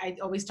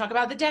always talk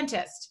about the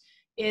dentist.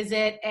 Is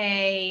it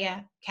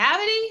a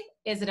cavity?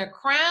 Is it a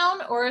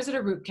crown? Or is it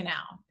a root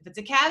canal? If it's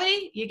a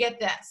cavity, you get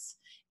this.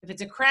 If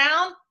it's a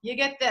crown, you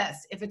get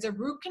this. If it's a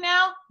root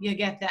canal, you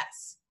get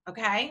this,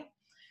 okay?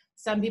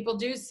 Some people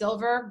do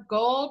silver,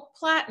 gold,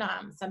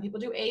 platinum. Some people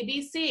do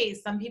ABC.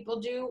 Some people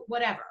do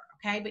whatever,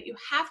 okay? But you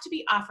have to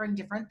be offering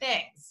different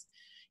things.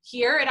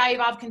 Here at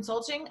iEvolve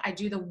Consulting, I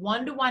do the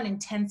one-to-one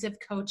intensive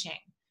coaching,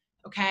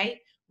 okay?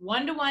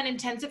 One-to-one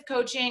intensive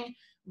coaching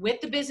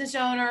with the business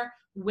owner,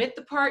 with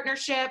the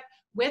partnership,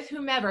 with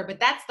whomever, but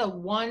that's the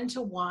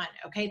one-to-one,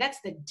 okay?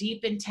 That's the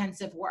deep,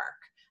 intensive work,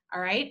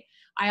 all right?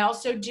 I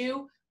also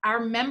do our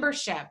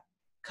membership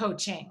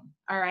coaching,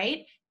 all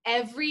right?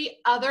 Every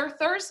other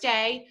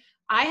Thursday,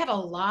 I have a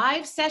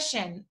live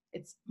session.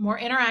 It's more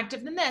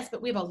interactive than this, but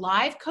we have a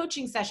live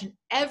coaching session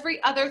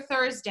every other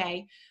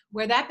Thursday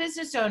where that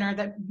business owner,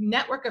 the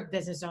network of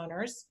business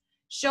owners,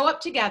 show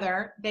up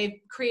together. They've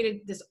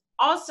created this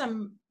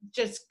awesome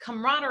just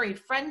camaraderie,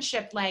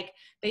 friendship, like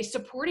they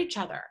support each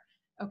other,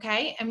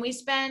 okay? And we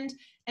spend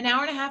an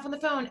hour and a half on the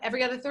phone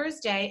every other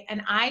Thursday,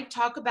 and I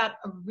talk about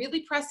a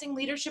really pressing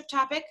leadership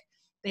topic.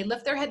 They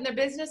lift their head in their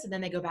business, and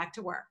then they go back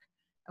to work,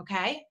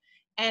 okay?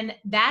 And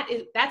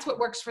that's what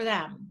works for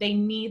them. They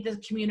need the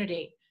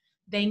community.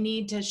 They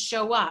need to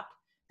show up.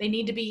 They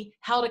need to be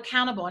held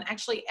accountable. And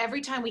actually,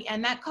 every time we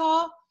end that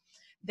call,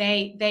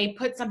 they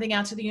put something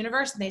out to the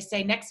universe and they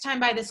say, next time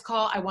by this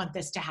call, I want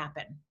this to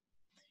happen.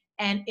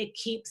 And it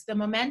keeps the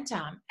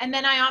momentum. And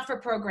then I offer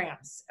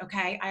programs,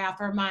 okay? I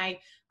offer my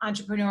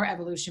Entrepreneur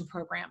Evolution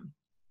program,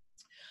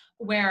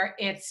 where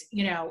it's,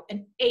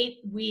 an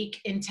 8-week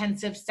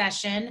intensive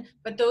session,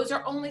 but those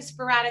are only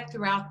sporadic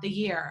throughout the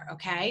year,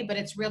 okay? But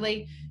it's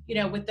really,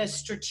 with the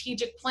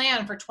strategic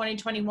plan for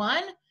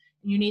 2021,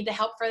 you need the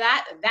help for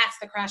that. That's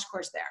the crash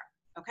course there,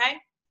 okay?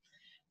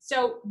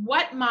 So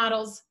what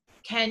models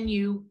can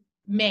you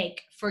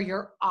make for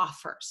your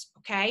offers,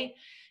 okay?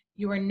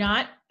 You are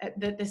not,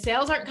 the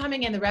sales aren't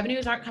coming in, the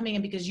revenues aren't coming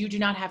in because you do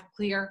not have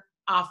clear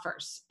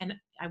offers. And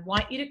I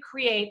want you to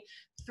create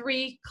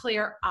 3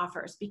 clear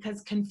offers,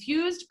 because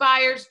confused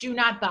buyers do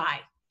not buy.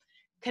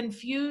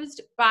 Confused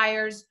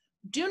buyers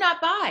do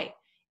not buy.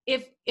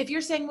 If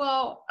you're saying,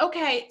 well,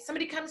 okay,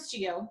 somebody comes to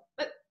you,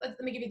 let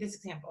me give you this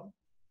example.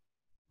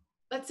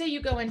 Let's say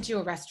you go into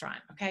a restaurant,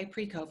 okay,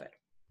 pre-COVID.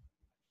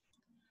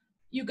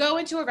 You go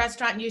into a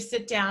restaurant and you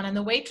sit down and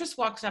the waitress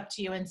walks up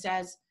to you and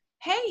says,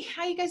 hey,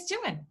 how you guys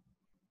doing?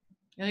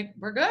 You're like,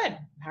 we're good.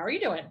 How are you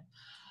doing?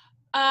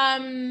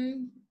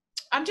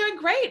 I'm doing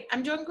great.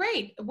 I'm doing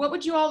great. What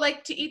would you all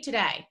like to eat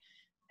today?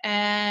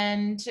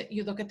 And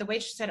you look at the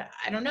waitress and said,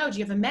 I don't know. Do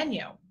you have a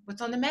menu?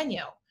 What's on the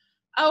menu?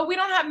 Oh, we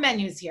don't have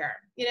menus here.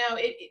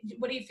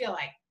 What do you feel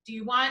like? Do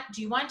you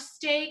want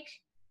steak?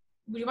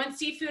 Do you want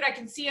seafood? I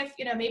can see if,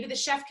 maybe the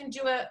chef can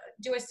do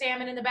a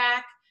salmon in the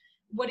back.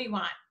 What do you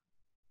want?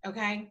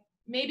 Okay.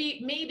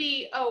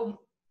 Maybe, oh,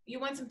 you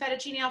want some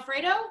fettuccine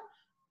Alfredo?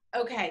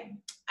 Okay.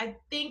 I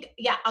think,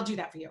 yeah, I'll do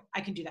that for you. I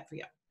can do that for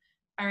you.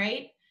 All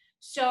right.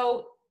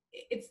 So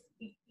it's,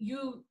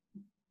 you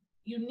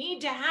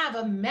need to have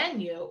a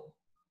menu.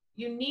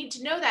 You need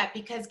to know that,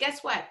 because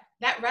guess what?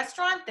 That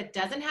restaurant that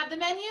doesn't have the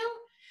menu,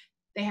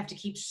 they have to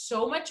keep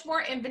so much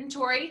more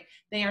inventory.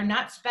 They are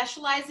not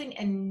specializing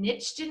and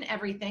niched in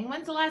everything.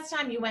 When's the last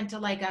time you went to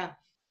like a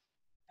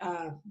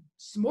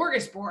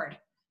smorgasbord,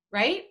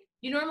 right?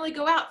 You normally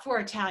go out for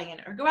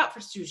Italian or go out for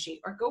sushi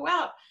or go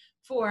out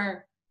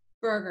for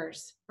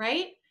burgers,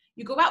 right?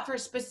 You go out for a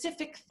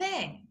specific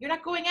thing. You're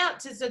not going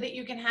out so that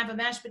you can have a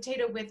mashed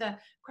potato with a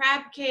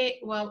crab cake.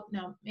 Well,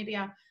 no, maybe you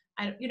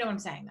know what I'm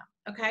saying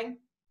though, okay?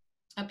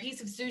 A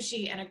piece of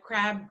sushi and a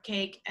crab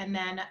cake and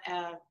then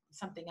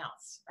something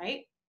else,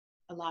 right?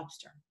 A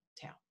lobster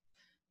tail.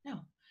 No.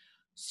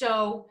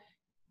 So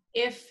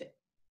if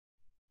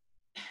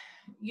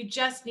You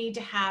just need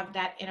to have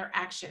that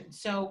interaction.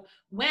 So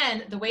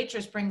when the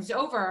waitress brings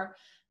over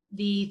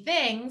the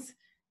things,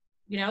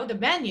 you know, the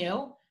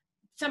menu,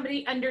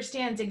 somebody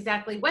understands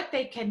exactly what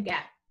they can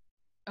get.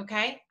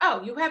 Okay.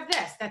 Oh, you have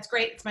this. That's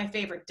great. It's my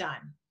favorite.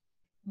 Done.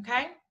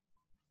 Okay.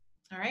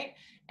 All right.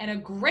 And a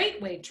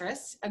great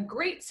waitress, a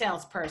great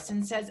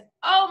salesperson says,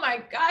 oh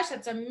my gosh,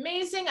 that's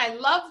amazing. I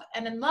love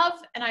and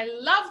I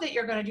love that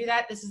you're going to do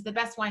that. This is the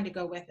best wine to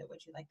go with it.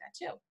 Would you like that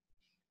too?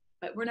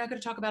 But we're not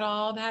going to talk about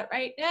all that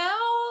right now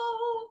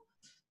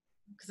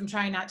because I'm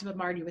trying not to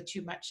bombard you with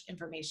too much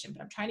information,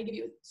 but I'm trying to give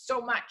you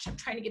so much.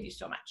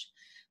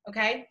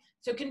 Okay.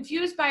 So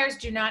confused buyers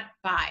do not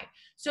buy.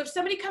 So if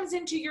somebody comes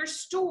into your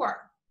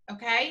store,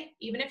 okay,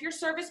 even if you're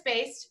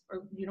service-based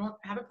or you don't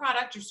have a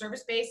product, you're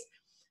service-based,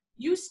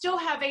 you still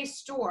have a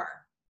store,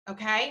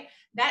 okay?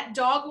 That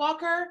dog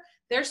walker,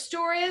 their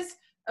store is,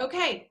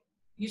 okay,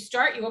 you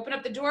open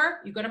up the door,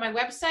 you go to my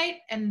website,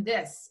 and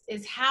this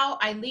is how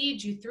I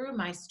lead you through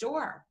my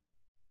store,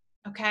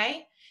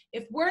 okay?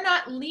 If we're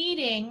not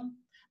leading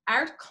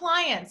our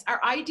clients,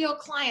 our ideal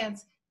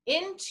clients,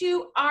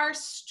 into our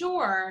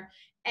store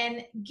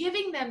and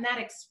giving them that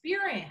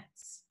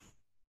experience,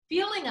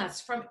 feeling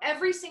us from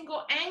every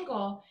single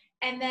angle,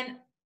 and then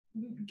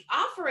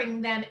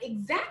offering them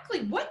exactly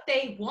what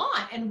they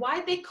want and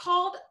why they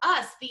called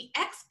us the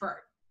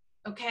expert.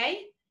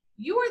 Okay?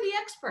 You are the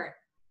expert.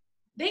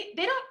 They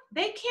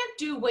can't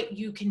do what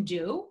you can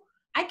do.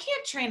 I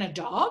can't train a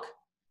dog.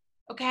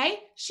 Okay?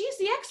 She's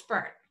the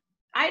expert.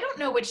 I don't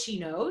know what she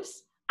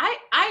knows.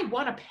 I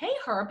want to pay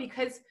her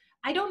because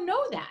I don't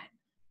know that.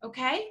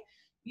 Okay?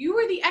 You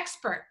are the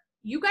expert.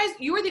 You guys,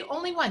 you are the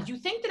only ones. You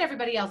think that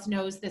everybody else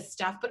knows this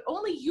stuff, but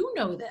only you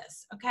know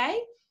this. Okay?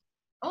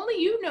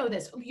 Only you know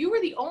this. You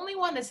are the only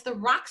one that's the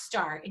rock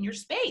star in your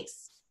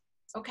space.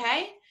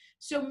 Okay?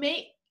 So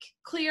make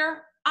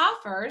clear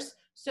offers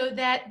so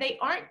that they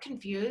aren't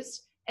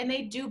confused and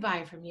they do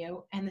buy from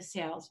you and the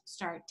sales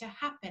start to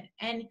happen.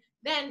 And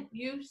then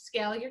you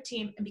scale your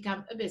team and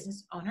become a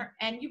business owner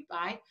and you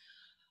buy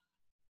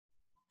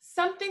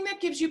something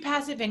that gives you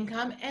passive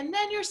income. And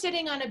then you're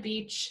sitting on a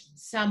beach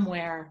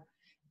somewhere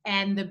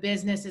and the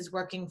business is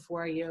working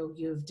for you.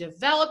 You've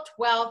developed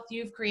wealth,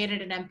 you've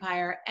created an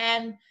empire,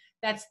 and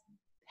that's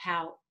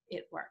how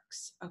it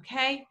works,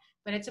 okay?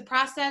 But it's a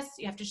process.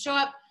 You have to show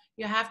up.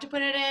 You have to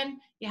put it in.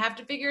 You have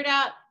to figure it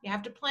out. You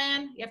have to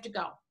plan. You have to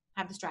go.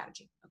 Have the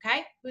strategy,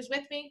 okay? Who's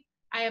with me?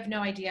 I have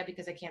no idea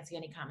because I can't see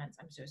any comments.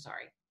 I'm so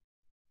sorry.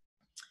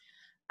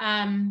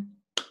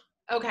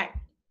 Okay.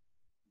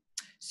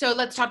 So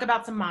let's talk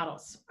about some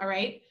models, all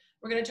right?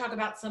 We're going to talk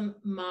about some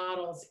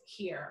models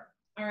here,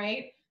 all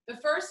right? The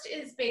first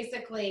is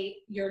basically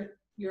your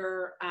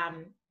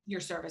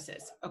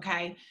services,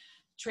 okay?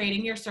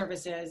 Trading your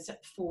services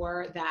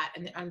for that.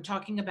 And I'm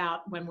talking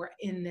about when we're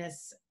in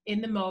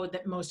the mode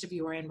that most of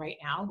you are in right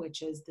now,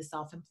 which is the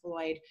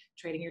self-employed,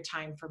 trading your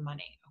time for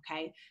money,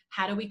 okay?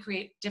 How do we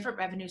create different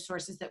revenue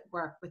sources that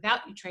work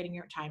without you trading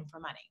your time for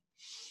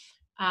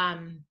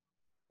money?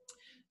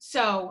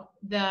 So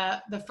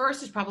the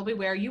first is probably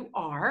where you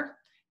are.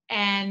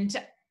 And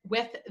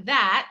with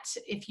that,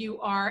 if you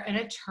are an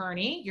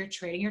attorney, you're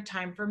trading your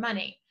time for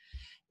money.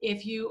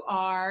 If you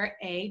are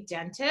a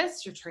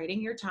dentist, you're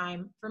trading your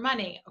time for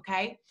money,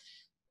 okay?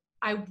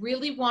 I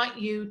really want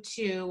you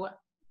to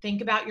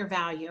think about your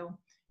value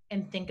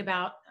and think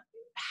about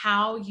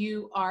how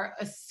you are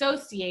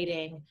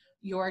associating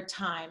your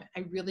time.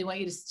 I really want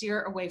you to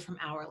steer away from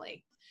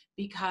hourly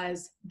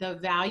because the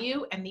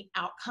value and the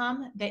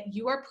outcome that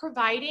you are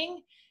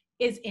providing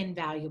is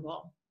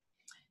invaluable.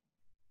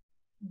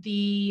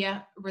 The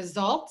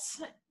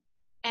results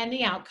and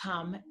the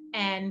outcome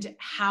and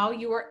how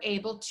you are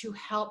able to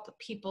help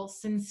people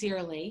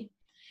sincerely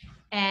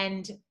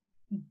and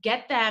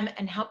get them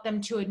and help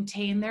them to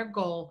attain their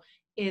goal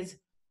is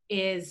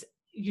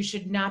you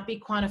should not be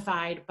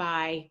quantified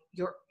by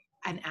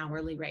an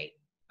hourly rate,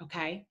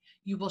 okay?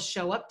 You will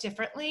show up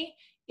differently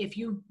if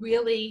you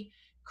really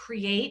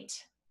create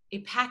a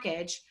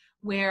package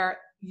where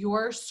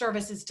your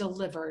service is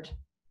delivered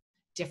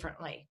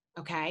differently,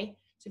 okay?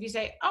 So if you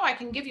say, oh, I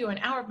can give you an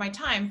hour of my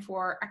time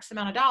for X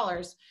amount of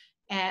dollars,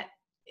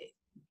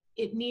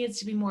 it needs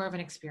to be more of an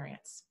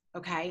experience,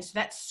 okay? So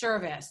that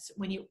service,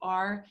 when you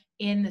are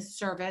in the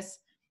service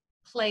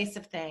place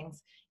of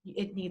things,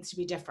 it needs to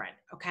be different,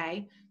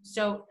 okay?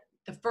 So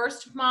the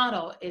first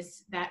model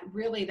is that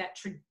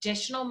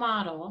traditional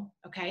model,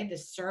 okay? The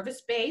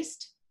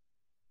service-based.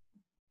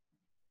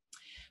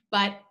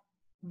 But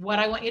what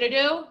I want you to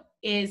do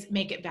is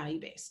make it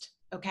value-based,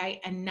 okay?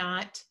 And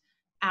not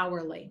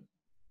hourly,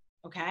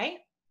 okay?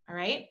 All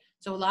right?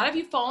 So a lot of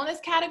you fall in this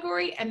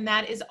category and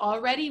that is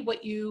already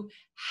what you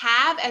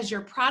have as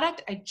your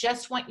product. I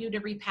just want you to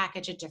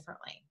repackage it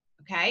differently,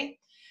 okay?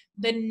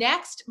 The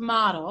next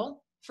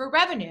model for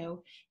revenue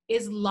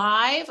is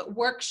live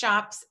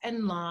workshops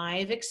and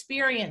live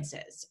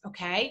experiences,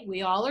 okay?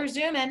 We all are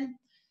Zooming.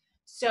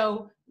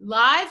 So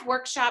live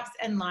workshops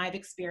and live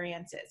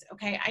experiences,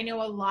 okay? I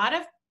know a lot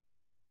of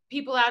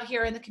people out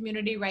here in the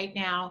community right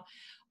now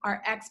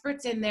are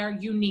experts in their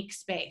unique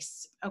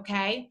space,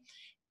 okay?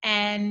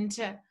 And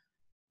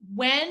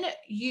when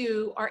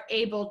you are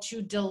able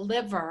to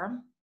deliver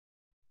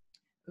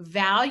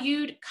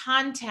valued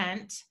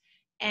content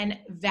and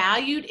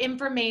valued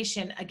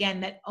information,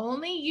 again, that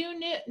only you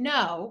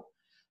know,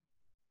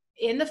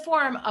 in the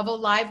form of a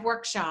live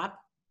workshop,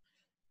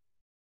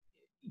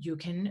 you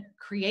can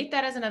create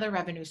that as another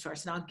revenue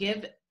source. And I'll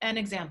give an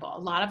example. A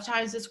lot of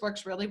times this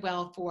works really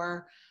well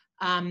for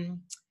B2B.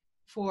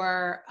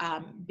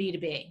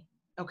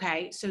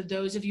 Okay. So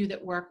those of you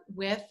that work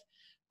with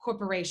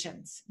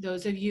corporations,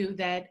 those of you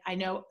that, I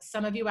know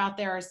some of you out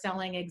there are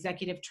selling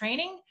executive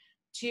training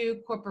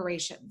to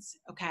corporations.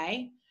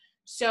 Okay.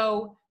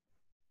 So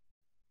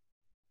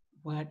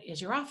what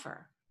is your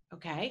offer?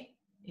 Okay.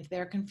 If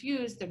they're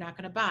confused, they're not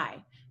going to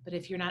buy. But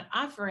if you're not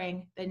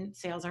offering, then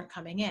sales aren't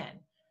coming in.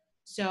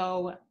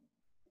 So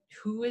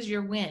who is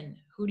your win?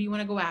 Who do you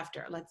want to go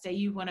after? Let's say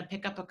you want to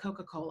pick up a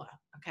Coca-Cola.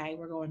 Okay,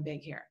 we're going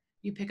big here.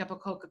 You pick up a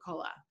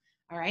Coca-Cola.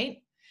 All right.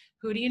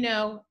 Who do you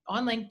know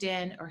on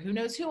LinkedIn, or who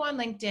knows who on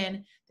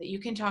LinkedIn that you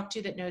can talk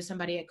to that knows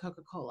somebody at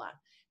Coca-Cola?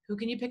 Who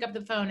can you pick up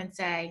the phone and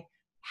say,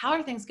 how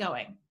are things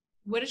going?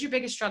 What is your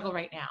biggest struggle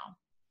right now?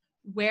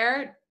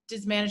 Where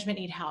does management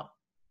need help?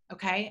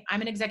 Okay,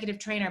 I'm an executive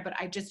trainer, but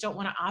I just don't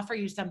want to offer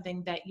you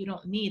something that you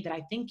don't need, that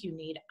I think you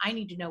need. I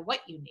need to know what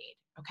you need.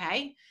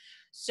 Okay.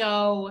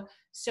 So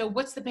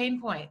what's the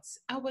pain points?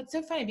 Oh, what's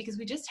so funny, because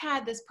we just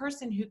had this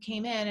person who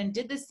came in and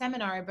did this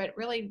seminar, but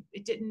really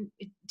it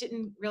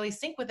didn't really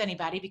sync with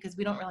anybody, because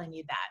we don't really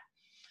need that.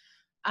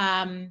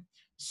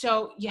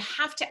 So you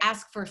have to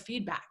ask for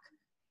feedback.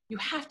 You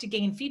have to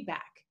gain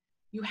feedback.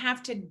 You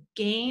have to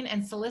gain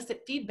and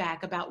solicit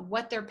feedback about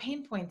what their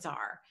pain points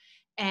are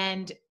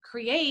and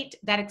create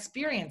that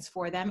experience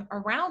for them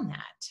around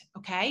that.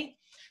 Okay.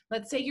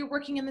 Let's say you're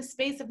working in the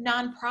space of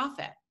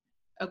nonprofit.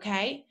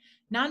 Okay.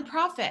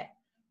 Nonprofit,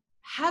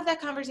 have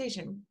that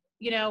conversation.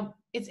 You know,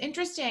 it's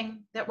interesting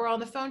that we're on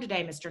the phone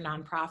today, Mr.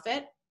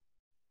 Nonprofit.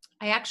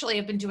 I actually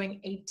have been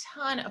doing a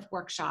ton of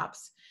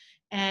workshops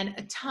and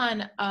a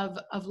ton of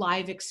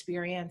live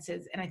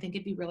experiences, and I think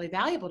it'd be really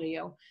valuable to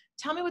you.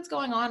 Tell me what's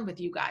going on with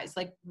you guys.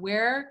 Like,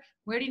 where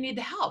do you need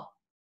the help?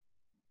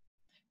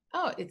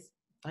 Oh, it's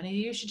funny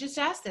you should just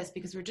ask this,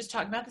 because we were just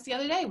talking about this the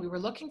other day. We were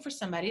looking for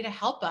somebody to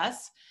help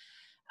us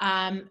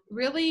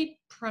really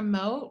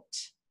promote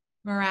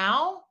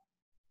morale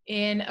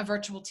in a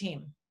virtual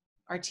team.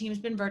 Our team's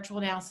been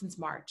virtual now since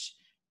March,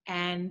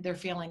 and they're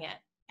feeling it.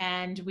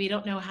 And we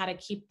don't know how to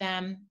keep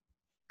them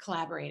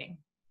collaborating.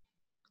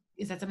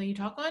 Is that something you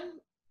talk on?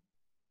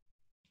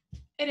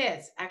 It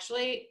is.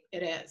 Actually,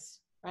 it is,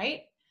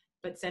 right?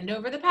 But send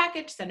over the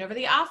package, send over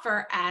the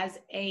offer as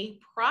a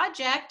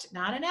project,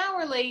 not an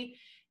hourly,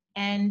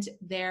 and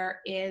there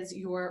is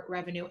your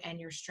revenue and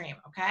your stream,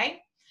 okay?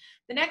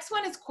 The next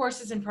one is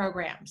courses and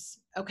programs,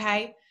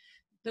 okay?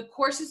 The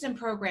courses and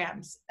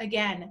programs,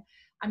 again,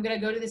 I'm going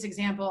to go to this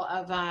example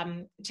of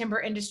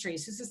Timber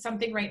Industries. This is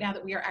something right now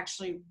that we are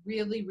actually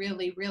really,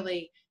 really,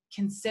 really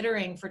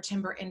considering for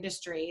Timber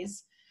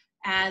Industries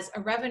as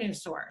a revenue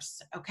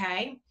source,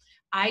 okay?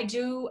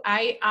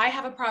 I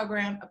have a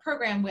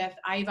program with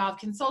iEvolve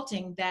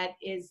Consulting that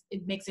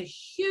it makes a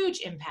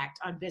huge impact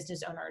on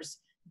business owners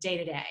day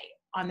to day,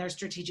 on their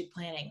strategic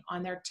planning,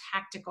 on their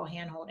tactical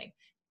handholding,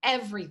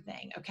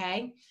 everything,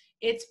 okay?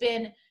 It's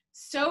been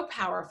so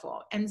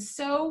powerful and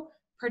so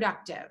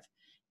productive,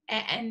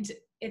 and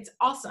it's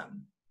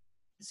awesome.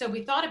 So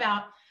we thought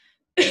about,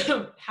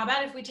 how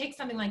about if we take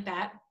something like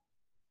that,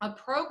 a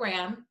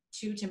program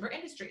to Timber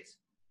Industries?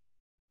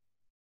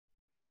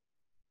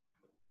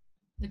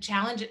 The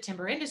challenge at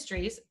Timber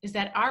Industries is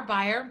that our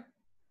buyer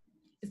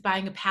is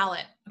buying a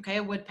pallet, okay,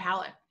 a wood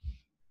pallet.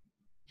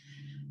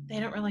 They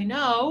don't really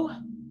know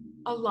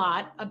a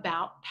lot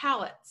about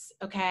pallets,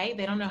 okay?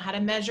 They don't know how to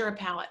measure a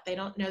pallet. They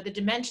don't know the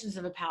dimensions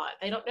of a pallet.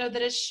 They don't know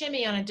that a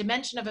shimmy on a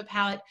dimension of a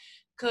pallet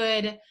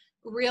could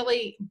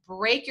really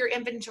break your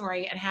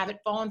inventory and have it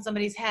fall on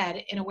somebody's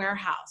head in a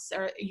warehouse.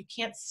 Or you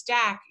can't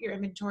stack your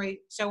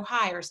inventory so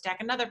high, or stack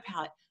another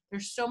pallet.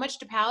 There's so much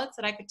to pallets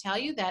that I could tell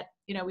you that,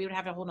 you know, we would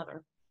have a whole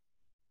nother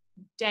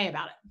day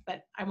about it,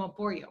 but I won't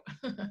bore you.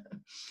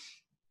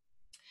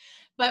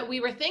 But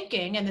we were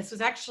thinking, and this was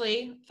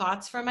actually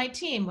thoughts from my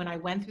team when I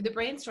went through the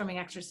brainstorming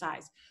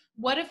exercise,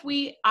 what if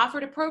we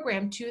offered a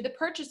program to the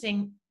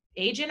purchasing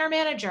agent or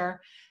manager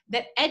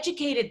that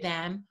educated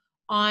them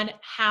on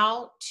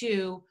how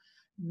to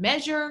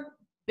measure,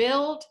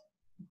 build,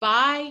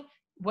 buy,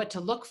 what to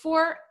look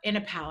for in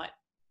a pallet,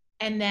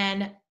 and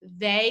then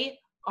they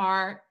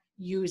are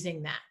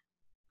using that.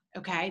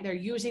 Okay, they're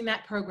using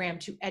that program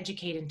to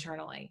educate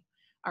internally.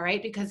 All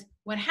right, because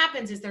what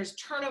happens is there's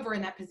turnover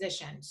in that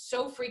position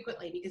so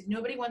frequently, because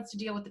nobody wants to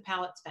deal with the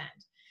pallet spend.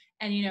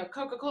 And you know,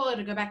 Coca-Cola,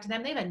 to go back to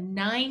them, they have a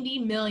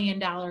 $90 million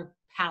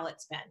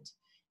pallet spend.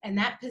 And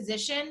that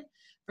position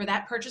for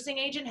that purchasing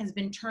agent has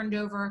been turned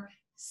over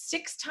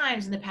 6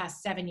 times in the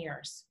past 7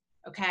 years.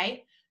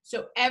 Okay,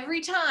 so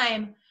every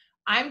time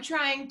I'm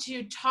trying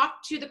to talk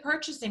to the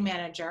purchasing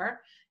manager,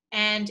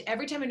 and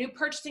every time a new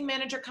purchasing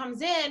manager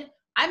comes in,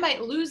 I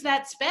might lose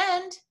that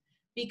spend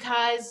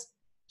because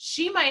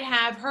she might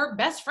have her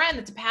best friend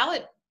that's a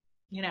pallet,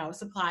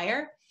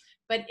 supplier.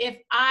 But if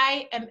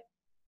I am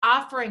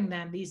offering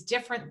them these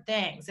different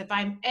things, if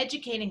I'm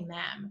educating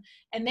them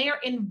and they are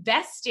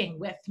investing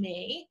with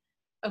me,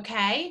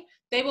 okay,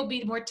 they will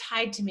be more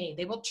tied to me.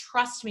 They will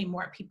trust me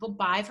more. People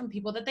buy from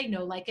people that they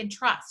know, like, and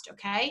trust,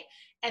 okay?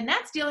 And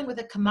that's dealing with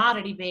a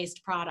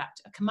commodity-based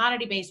product, a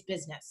commodity-based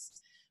business,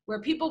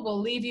 where people will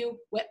leave you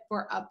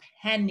for a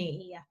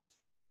penny,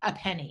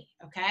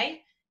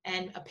 okay?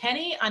 And a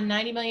penny on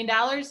 $90 million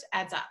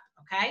adds up,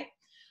 okay?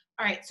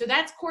 All right, so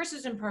that's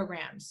courses and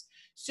programs.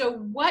 So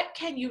what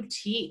can you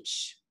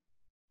teach?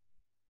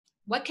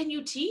 What can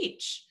you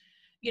teach?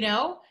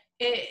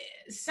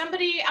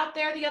 Somebody out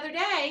there the other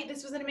day,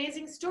 this was an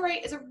amazing story,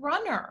 is a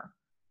runner,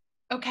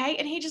 okay?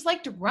 And he just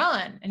liked to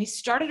run, and he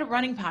started a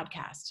running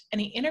podcast, and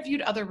he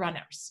interviewed other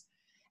runners.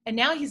 And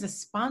now he's a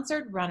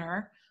sponsored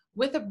runner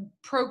with a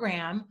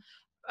program,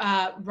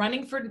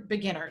 running for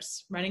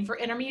beginners, running for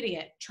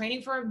intermediate,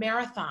 training for a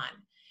marathon.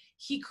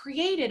 He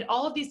created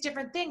all of these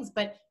different things,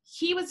 but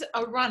he was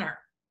a runner.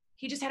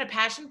 He just had a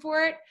passion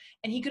for it,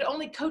 and he could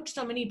only coach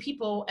so many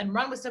people and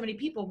run with so many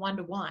people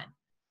one-to-one.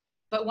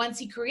 But once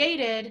he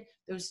created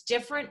those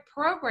different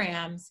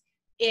programs,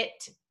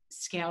 it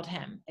scaled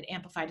him. It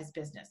amplified his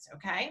business,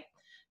 okay?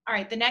 All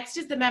right, the next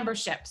is the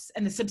memberships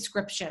and the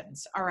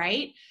subscriptions, all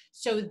right?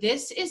 So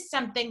this is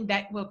something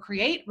that will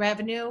create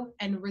revenue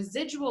and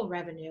residual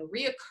revenue,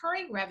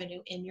 reoccurring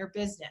revenue in your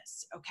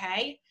business,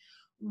 okay?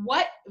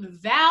 What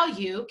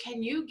value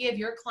can you give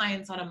your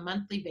clients on a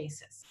monthly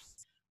basis?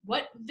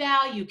 What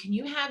value can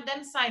you have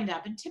them signed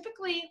up? And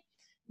typically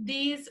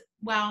these,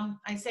 well,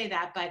 I say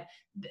that, but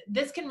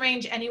this can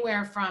range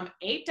anywhere from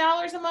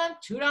 $8 a month,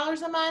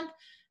 $2 a month,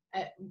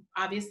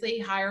 obviously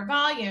higher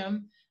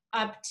volume,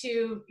 up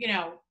to,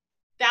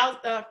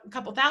 a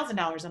couple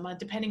 $1,000s a month,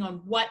 depending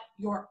on what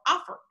your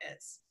offer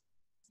is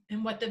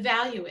and what the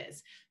value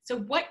is. So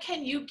what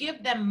can you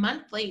give them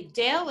monthly,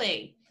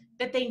 daily,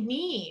 that they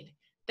need,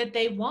 that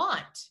they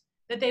want,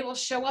 that they will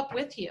show up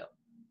with you,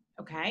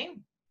 okay?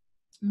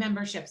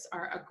 Memberships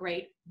are a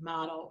great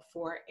model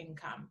for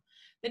income.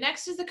 The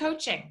next is the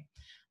coaching.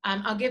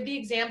 I'll give the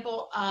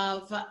example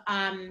of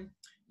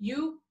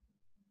you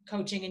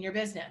coaching in your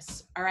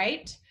business, all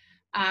right?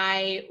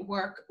 I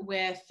work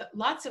with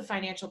lots of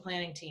financial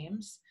planning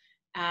teams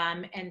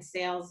and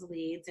sales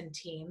leads and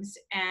teams.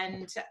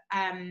 And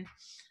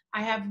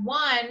I have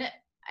one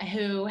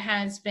who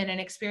has been an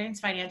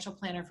experienced financial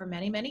planner for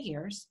many, many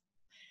years.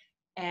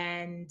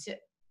 And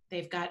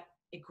they've got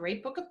a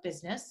great book of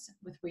business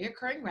with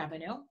reoccurring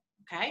revenue,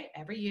 okay?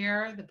 Every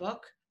year the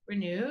book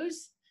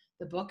renews.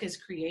 The book is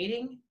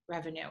creating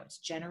revenue. It's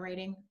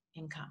generating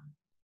income.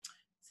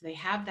 So they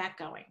have that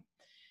going.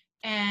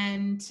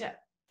 And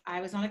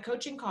I was on a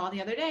coaching call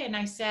the other day and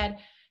I said,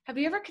 have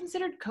you ever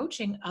considered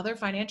coaching other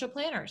financial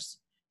planners?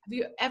 Have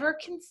you ever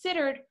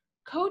considered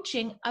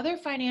coaching other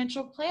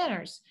financial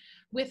planners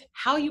with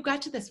how you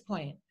got to this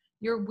point?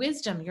 Your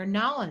wisdom, your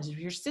knowledge,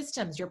 your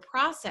systems, your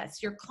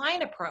process, your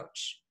client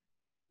approach,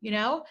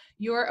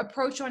 your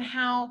approach on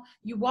how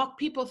you walk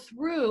people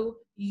through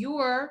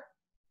your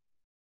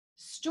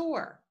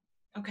store,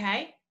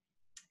 okay?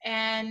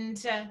 And,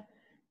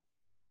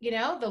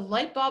 the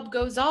light bulb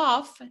goes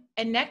off,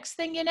 and next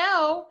thing you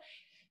know,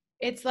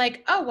 it's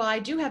like, oh, well, I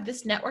do have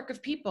this network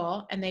of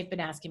people, and they've been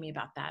asking me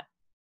about that.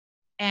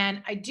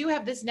 And I do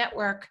have this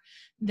network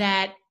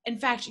that, in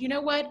fact, you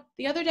know what?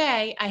 The other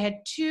day, I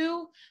had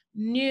 2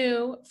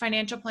 new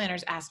financial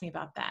planners ask me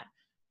about that.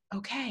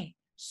 Okay,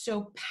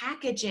 so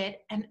package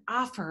it and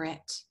offer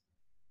it.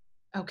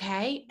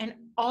 Okay, and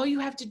all you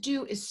have to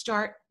do is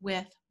start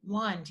with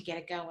 1 to get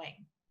it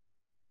going.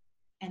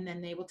 And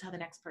then they will tell the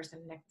next person,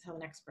 tell the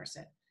next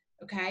person.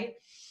 Okay.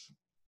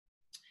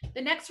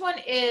 The next one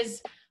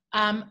is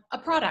a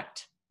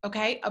product.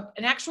 Okay,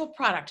 an actual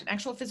product, an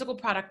actual physical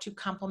product to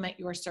complement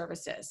your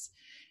services.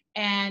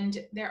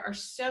 And there are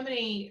so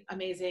many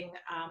amazing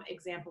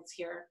examples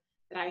here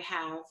that I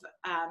have.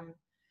 I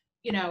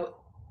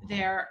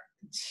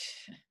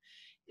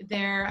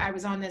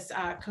was on this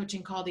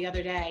coaching call the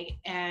other day,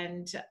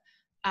 and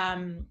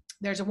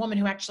there's a woman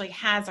who actually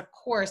has a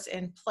course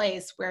in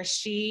place where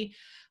she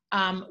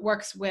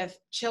works with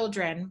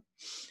children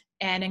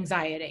and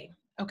anxiety.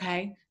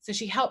 Okay, so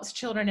she helps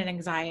children and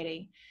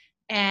anxiety.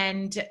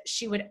 And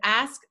she would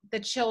ask the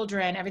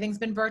children, everything's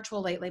been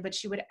virtual lately, but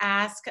she would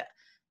ask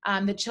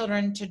the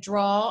children to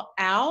draw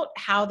out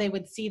how they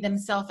would see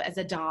themselves as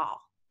a doll.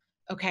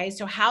 Okay,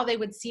 so how they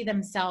would see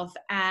themselves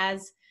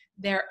as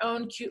their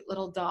own cute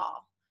little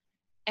doll.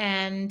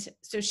 And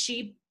so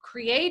she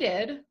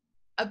created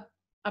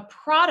a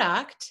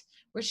product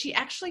where she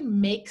actually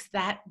makes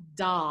that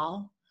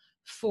doll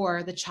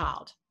for the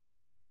child.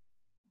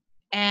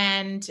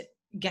 And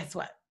guess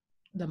what?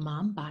 The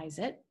mom buys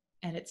it.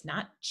 And it's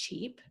not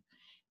cheap,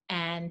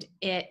 and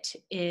it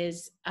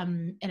is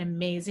an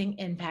amazing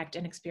impact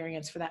and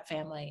experience for that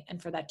family and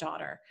for that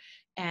daughter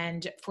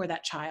and for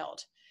that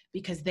child.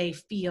 because they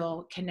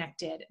feel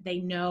connected. They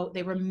know,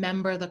 they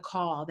remember the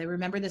call. They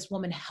remember this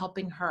woman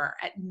helping her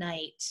at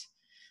night,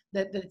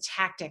 the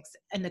tactics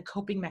and the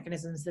coping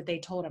mechanisms that they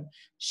told them.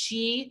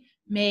 She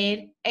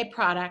made a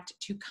product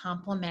to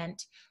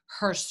complement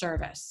her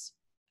service.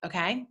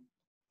 Okay.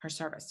 Her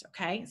service.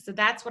 Okay. So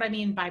that's what I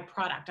mean by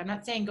product. I'm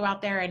not saying go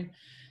out there and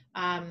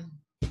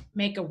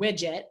make a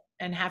widget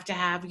and have to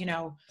have,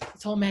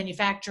 this whole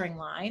manufacturing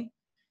line.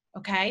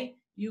 Okay.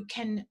 You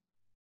can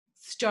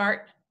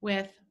start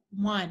with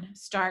one,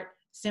 start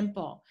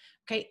simple.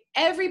 Okay.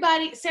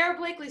 Everybody, Sarah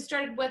Blakely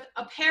started with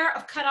a pair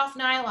of cutoff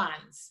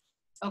nylons.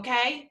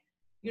 Okay.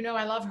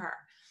 I love her.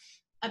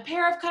 A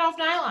pair of cutoff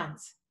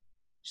nylons.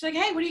 She's like,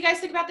 hey, what do you guys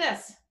think about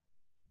this?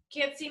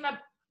 You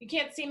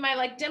can't see my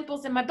like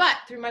dimples in my butt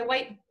through my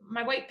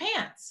white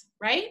pants,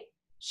 right?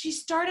 She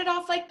started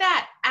off like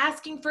that,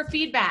 asking for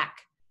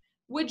feedback.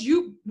 Would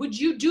you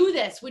do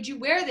this? Would you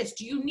wear this?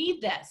 Do you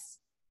need this?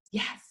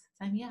 Yes,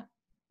 sign me up.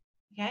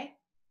 Okay.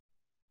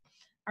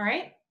 All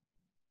right.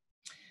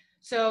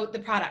 So the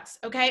products.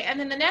 Okay. And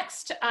then the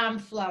next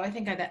flow, I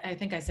think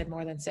I said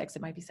more than 6,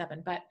 it might be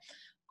 7, but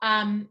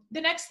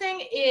the next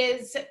thing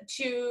is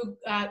to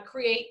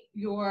create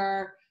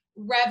your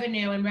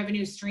revenue and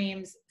revenue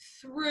streams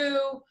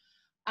through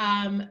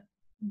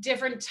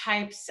different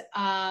types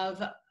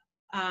of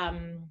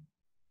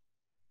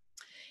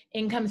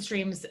income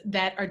streams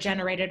that are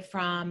generated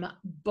from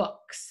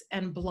books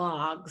and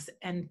blogs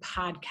and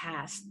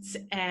podcasts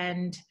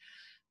and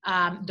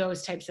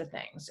those types of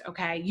things.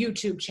 Okay.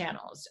 YouTube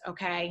channels.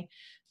 Okay.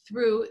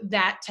 Through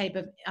that type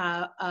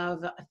of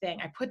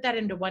thing. I put that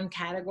into one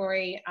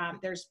category.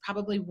 There's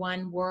probably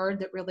one word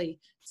that really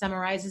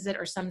summarizes it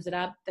or sums it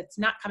up that's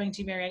not coming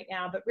to me right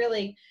now, but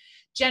really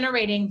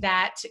generating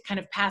that kind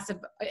of passive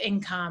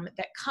income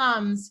that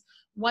comes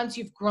once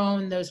you've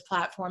grown those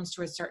platforms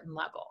to a certain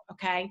level.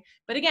 Okay.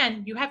 But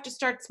again, you have to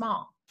start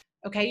small.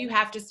 Okay. You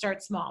have to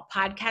start small.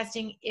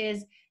 Podcasting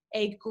is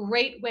a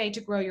great way to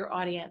grow your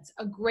audience,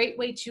 a great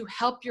way to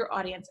help your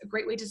audience, a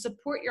great way to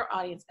support your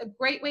audience, a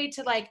great way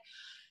to like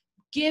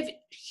give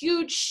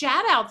huge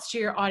shout outs to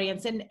your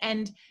audience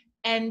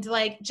and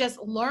like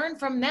just learn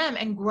from them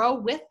and grow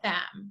with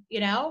them,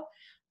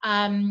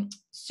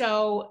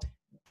 so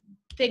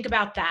think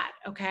about that.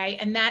 Okay.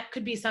 And that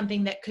could be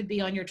something that could be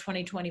on your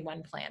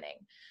 2021 planning,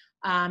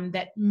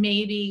 that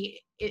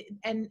maybe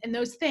and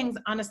those things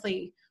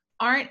honestly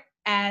aren't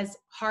as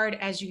hard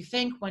as you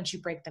think once you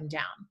break them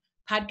down.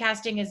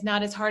 Podcasting is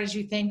not as hard as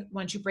you think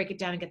once you break it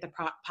down and get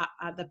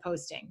the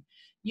posting.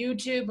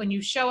 YouTube, when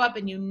you show up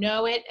and you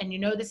know it and you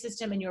know the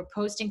system and you're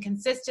posting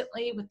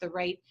consistently with the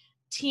right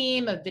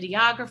team of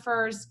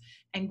videographers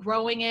and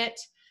growing it,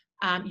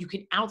 you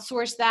can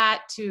outsource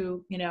that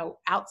to,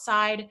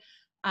 outside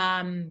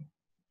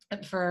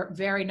for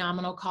very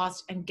nominal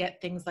cost and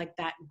get things like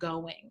that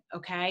going.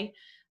 Okay.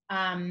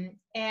 And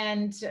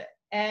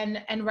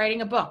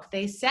writing a book.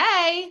 They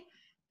say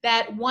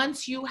that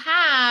once you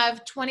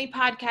have 20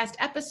 podcast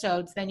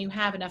episodes, then you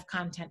have enough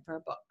content for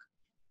a book.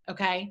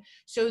 Okay.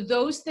 So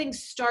those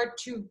things start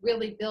to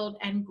really build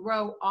and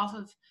grow off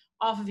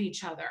of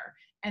each other.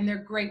 And they're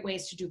great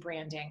ways to do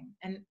branding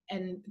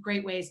and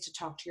great ways to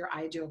talk to your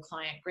ideal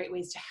client, great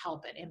ways to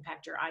help and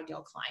impact your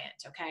ideal client.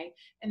 Okay.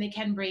 And they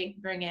can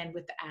bring in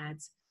with the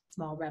ads,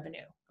 small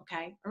revenue.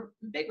 Okay. Or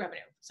big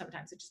revenue.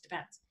 Sometimes it just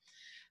depends.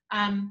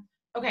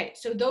 Okay.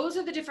 So those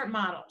are the different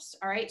models.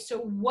 All right. So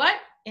what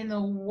in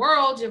the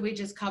world did we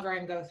just cover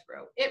and go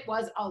through? It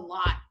was a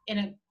lot in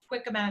a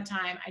quick amount of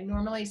time. I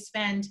normally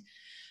spend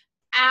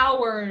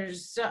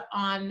hours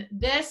on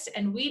this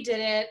and we did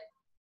it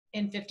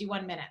in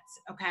 51 minutes.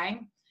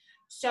 Okay.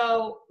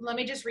 So let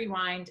me just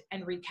rewind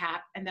and recap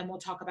and then we'll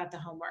talk about the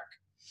homework.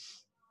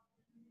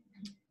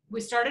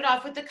 We started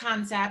off with the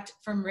concept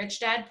from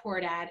Rich Dad,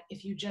 Poor Dad.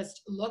 If you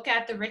just look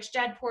at the Rich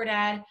Dad, Poor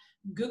Dad,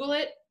 Google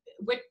it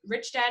with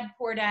Rich Dad,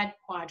 Poor Dad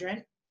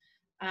quadrant.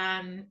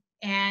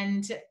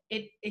 And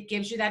it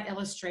gives you that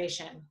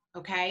illustration,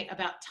 okay,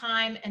 about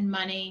time and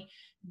money,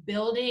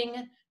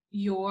 building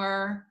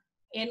your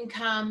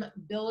income,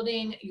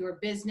 building your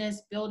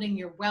business, building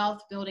your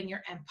wealth, building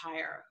your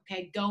empire,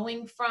 okay,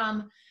 going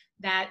from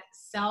that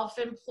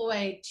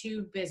self-employed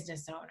to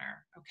business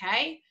owner,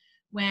 okay?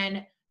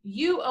 When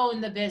you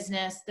own the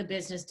business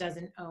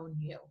doesn't own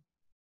you,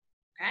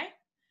 okay?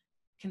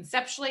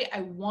 Conceptually,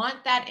 I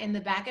want that in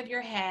the back of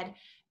your head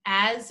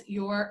as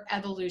your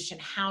evolution.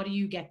 How do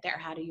you get there?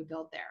 How do you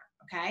build there?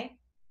 Okay.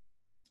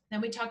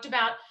 Then we talked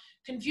about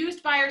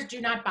confused buyers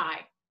do not buy.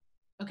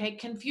 Okay.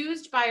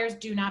 Confused buyers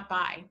do not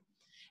buy.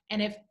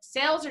 And if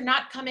sales are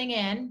not coming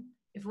in,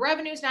 if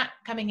revenue is not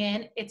coming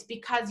in, it's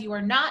because you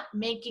are not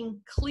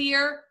making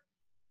clear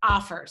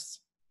offers.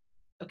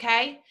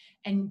 Okay.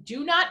 And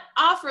do not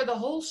offer the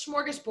whole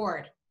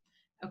smorgasbord.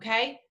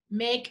 Okay.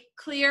 Make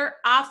clear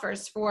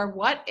offers for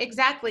what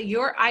exactly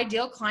your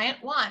ideal client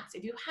wants.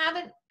 If you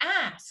haven't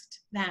asked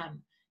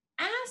them,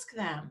 ask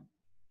them.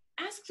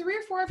 Ask 3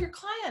 or 4 of your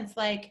clients.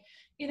 Like,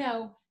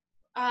 even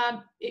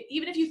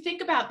if you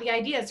think about the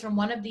ideas from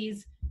one of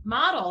these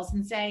models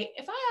and say,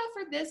 if I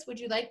offered this, would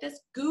you like this?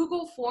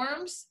 Google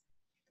Forms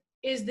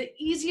is the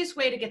easiest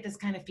way to get this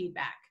kind of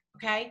feedback,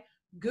 okay?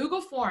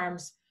 Google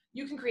Forms,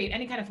 you can create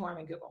any kind of form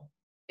in Google.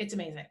 It's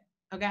amazing,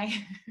 okay?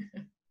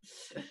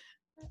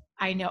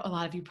 I know a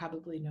lot of you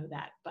probably know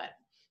that, but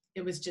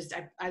it was just,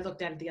 I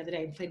looked at it the other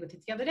day and played with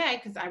it the other day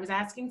because I was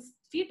asking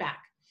feedback.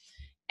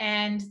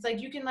 And it's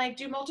like, you can like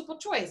do multiple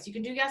choice. You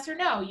can do yes or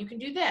no. You can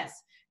do this.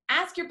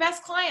 Ask your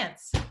best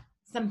clients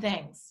some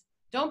things.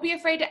 Don't be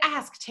afraid to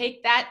ask.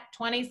 Take that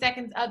 20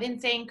 seconds of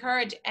insane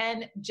courage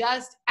and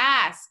just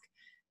ask.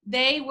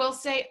 They will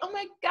say, oh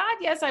my God,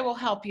 yes, I will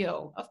help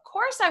you. Of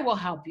course I will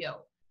help you.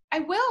 I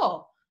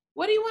will.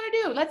 What do you want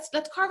to do?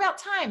 Let's carve out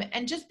time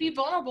and just be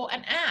vulnerable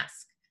and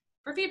ask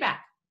for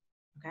feedback,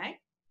 okay?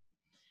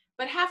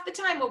 But half the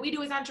time what we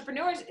do as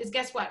entrepreneurs is,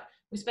 guess what?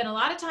 We spend a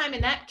lot of time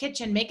in that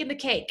kitchen making the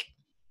cake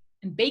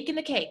and baking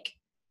the cake,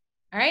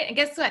 all right? And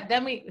guess what?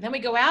 Then we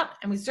go out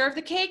and we serve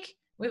the cake.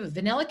 We have a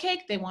vanilla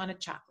cake. They wanted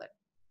chocolate.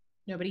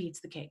 Nobody eats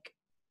the cake,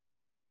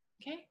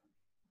 okay?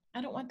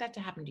 I don't want that to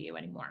happen to you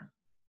anymore.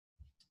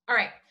 All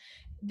right,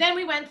 then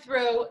we went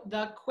through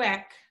the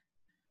quick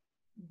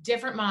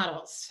different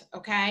models,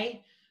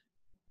 okay?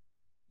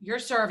 Your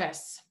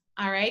service,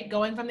 all right?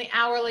 Going from the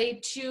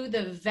hourly to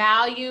the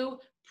value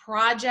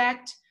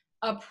project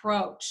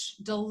approach,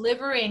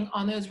 delivering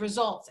on those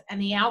results and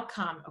the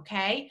outcome,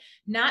 okay?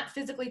 Not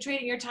physically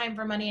trading your time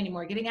for money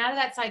anymore, getting out of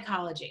that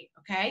psychology,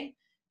 okay?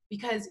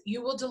 Because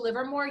you will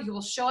deliver more, you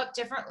will show up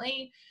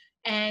differently,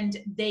 and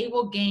they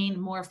will gain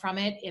more from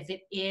it if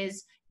it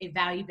is a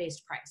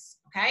value-based price,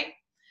 okay?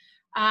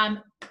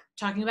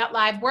 Talking about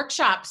live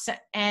workshops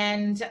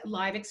and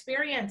live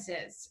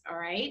experiences, all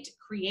right?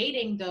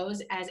 Creating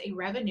those as a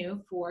revenue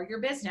for your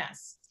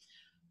business.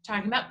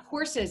 Talking about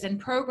courses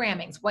and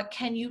programmings. What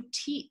can you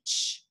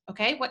teach,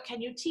 okay? What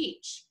can you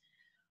teach?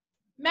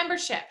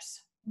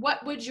 Memberships.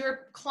 What would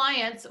your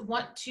clients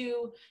want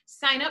to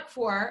sign up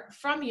for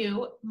from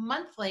you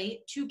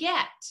monthly to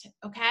get,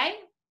 okay?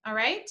 All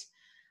right?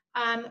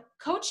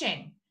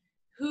 Coaching.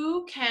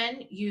 Who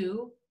can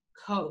you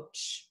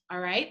coach? All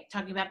right.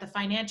 Talking about the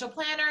financial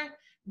planner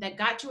that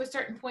got to a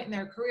certain point in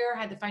their career,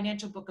 had the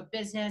financial book of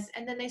business,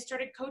 and then they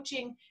started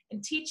coaching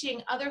and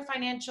teaching other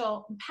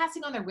financial,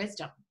 passing on their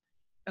wisdom.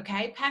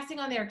 Okay. Passing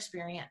on their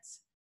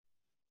experience.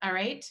 All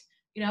right.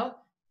 You know,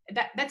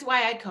 that's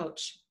why I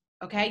coach.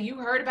 Okay. You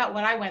heard about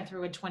what I went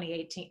through in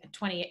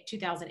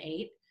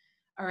 2008.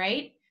 All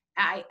right.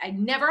 I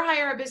never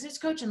hire a business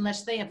coach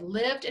unless they have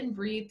lived and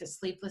breathed the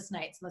sleepless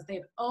nights, unless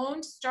they've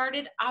owned,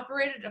 started,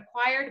 operated,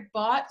 acquired,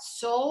 bought,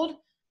 sold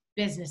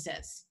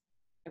businesses,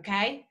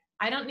 okay?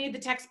 I don't need the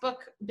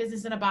textbook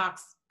business in a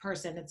box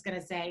person that's going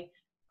to say,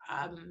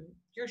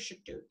 you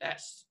should do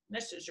this.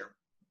 This is your,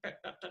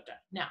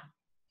 no,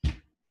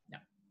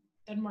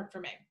 doesn't work for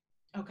me,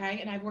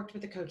 okay? And I've worked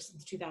with a coach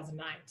since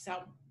 2009, so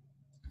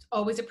it's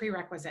always a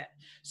prerequisite.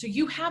 So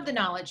you have the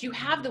knowledge, you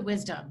have the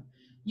wisdom.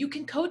 You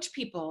can coach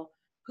people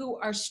who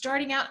are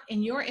starting out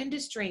in your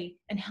industry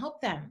and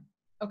help them,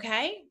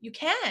 okay? You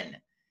can.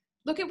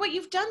 Look at what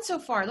you've done so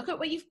far. Look at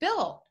what you've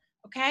built,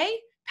 okay?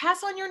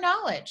 Pass on your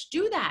knowledge.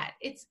 Do that.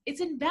 It's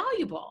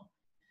invaluable,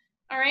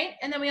 all right?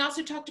 And then we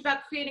also talked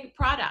about creating a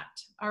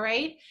product, all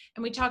right?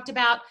 And we talked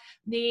about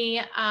the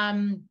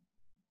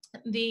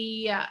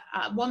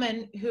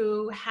woman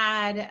who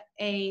had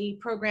a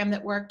program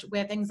that worked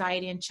with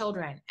anxiety in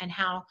children, and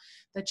how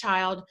the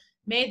child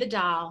made the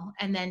doll,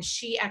 and then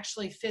she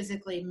actually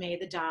physically made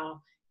the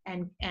doll,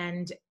 and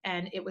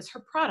it was her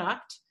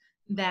product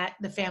that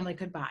the family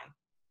could buy,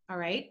 all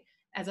right,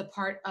 as a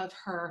part of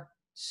her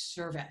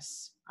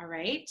service, all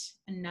right?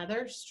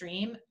 Another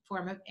stream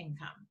form of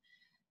income.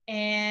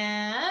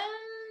 And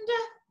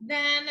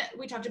then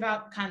we talked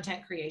about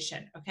content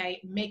creation, okay?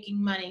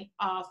 Making money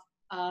off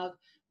of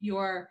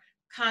your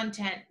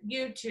content,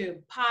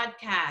 YouTube,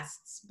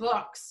 podcasts,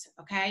 books,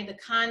 okay? The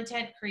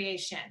content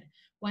creation.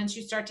 Once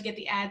you start to get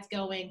the ads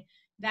going,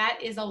 that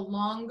is a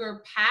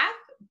longer path,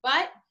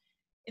 but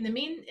in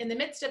the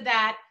midst of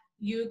that,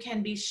 you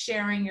can be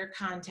sharing your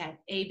content.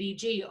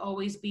 ABG,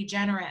 always be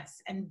generous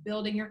and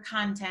building your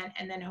content,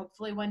 and then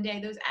hopefully one day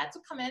those ads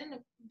will come in and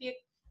be,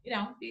 be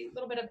a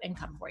little bit of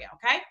income for you,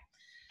 okay?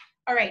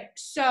 All right,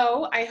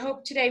 so I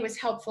hope today was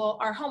helpful.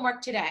 Our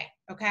homework today,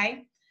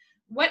 okay?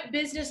 What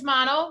business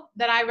model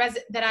that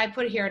I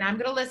put here, and I'm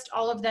going to list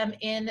all of them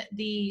in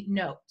the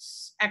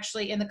notes,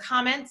 actually in the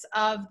comments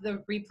of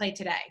the replay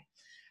today.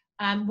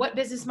 What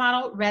business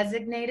model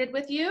resonated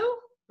with you?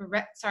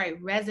 Resonates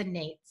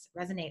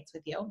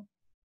with you.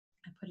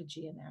 I put a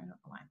G in there, I don't know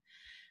why.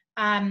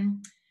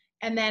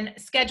 And then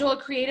schedule a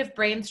creative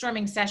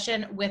brainstorming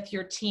session with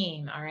your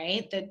team, all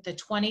right? The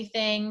 20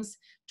 things,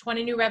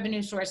 20 new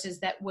revenue sources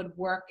that would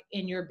work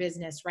in your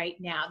business right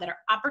now, that are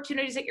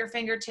opportunities at your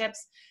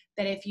fingertips,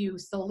 that if you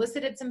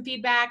solicited some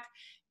feedback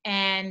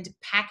and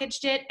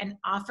packaged it and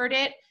offered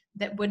it,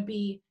 that would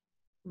be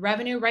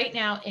revenue right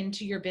now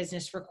into your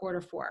business for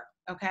Q4,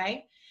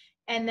 okay?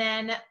 And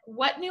then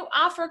what new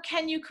offer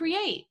can you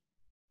create?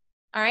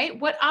 All right,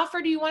 what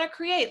offer do you want to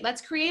create?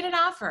 Let's create an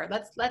offer.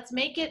 Let's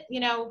make it,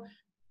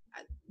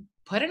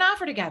 put an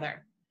offer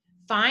together.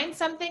 Find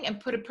something and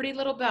put a pretty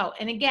little bow.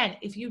 And again,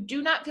 if you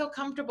do not feel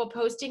comfortable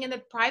posting in the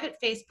private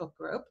Facebook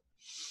group,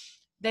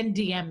 then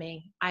DM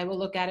me. I will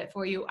look at it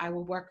for you. I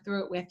will work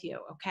through it with you,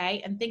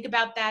 okay? And think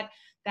about that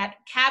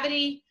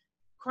cavity,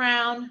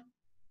 crown,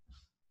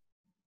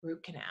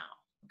 root canal,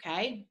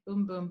 okay?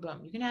 Boom, boom, boom.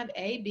 You can have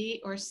A,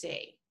 B, or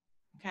C,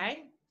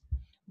 okay?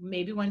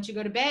 Maybe once you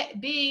go to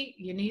B,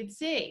 you need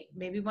C.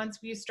 Maybe once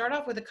you start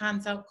off with a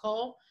consult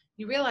call,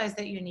 you realize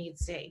that you need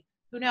C.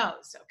 Who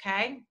knows,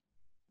 okay?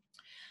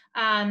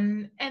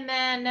 And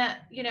then,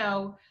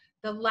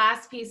 the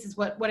last piece is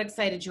what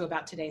excited you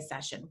about today's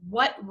session.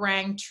 What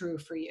rang true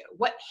for you?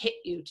 What hit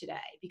you today?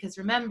 Because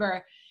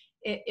remember,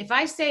 if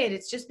I say it,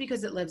 it's just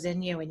because it lives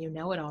in you and you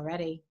know it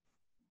already.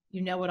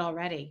 You know it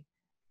already.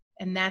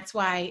 And that's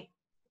why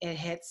it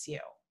hits you,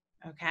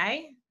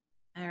 okay?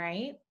 All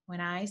right? When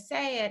I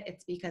say it,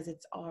 it's because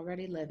it's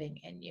already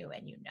living in you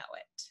and you know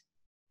it.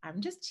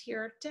 I'm just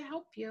here to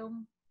help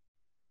you.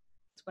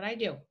 It's what I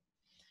do.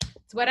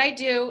 It's what I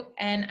do,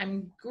 and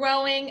I'm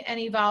growing and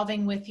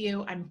evolving with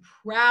you. I'm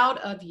proud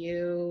of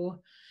you,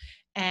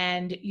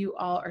 and you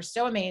all are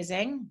so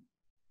amazing.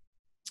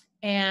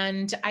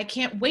 And I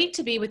can't wait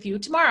to be with you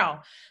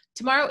tomorrow.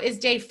 Tomorrow is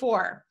day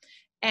 4,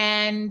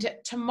 and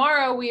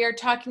tomorrow we are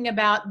talking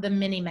about the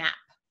mini map,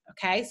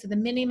 okay? So the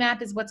mini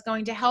map is what's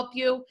going to help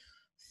you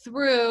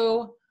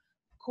through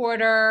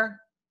quarter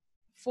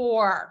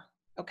 4,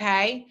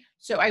 okay?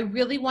 So I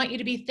really want you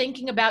to be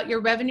thinking about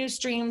your revenue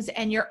streams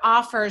and your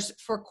offers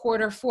for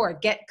quarter 4.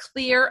 Get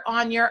clear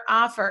on your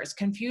offers.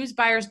 Confused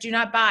buyers do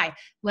not buy.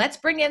 Let's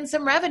bring in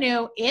some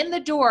revenue in the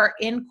door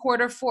in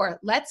quarter 4.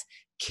 Let's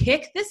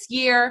kick this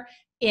year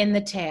in the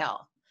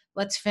tail.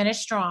 Let's finish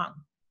strong.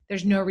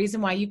 There's no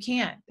reason why you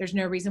can't. There's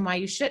no reason why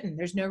you shouldn't.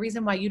 There's no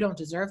reason why you don't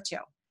deserve to,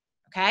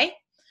 okay?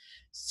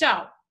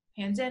 So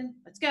hands in,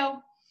 let's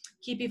go.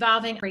 Keep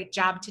evolving. Great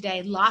job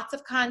today. Lots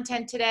of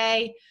content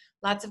today.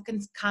 Lots of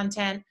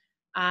content.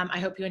 I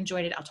hope you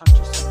enjoyed it. I'll talk to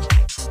you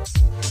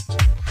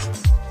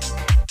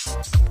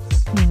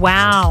soon.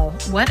 Wow,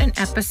 what an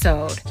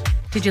episode.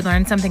 Did you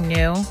learn something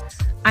new?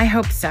 I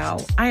hope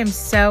so. I am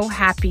so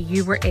happy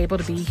you were able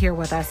to be here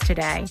with us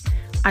today.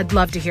 I'd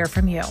love to hear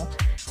from you.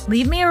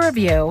 Leave me a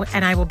review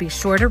and I will be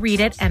sure to read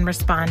it and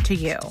respond to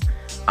you.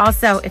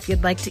 Also, if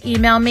you'd like to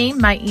email me,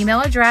 my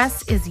email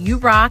address is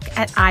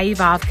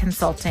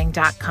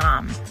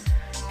yourock@ievolveconsulting.com.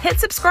 Hit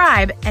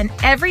subscribe, and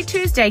every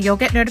Tuesday you'll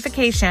get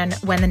notification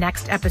when the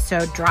next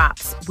episode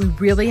drops. We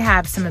really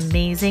have some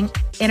amazing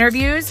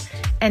interviews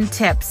and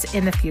tips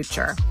in the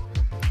future.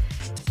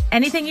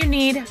 Anything you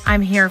need,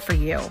 I'm here for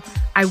you.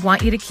 I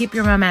want you to keep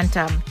your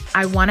momentum.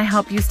 I want to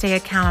help you stay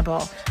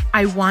accountable.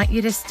 I want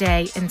you to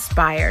stay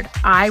inspired.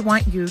 I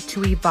want you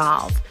to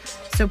evolve.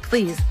 So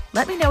please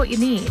let me know what you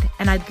need,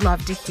 and I'd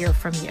love to hear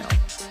from you.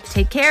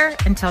 Take care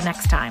until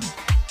next time.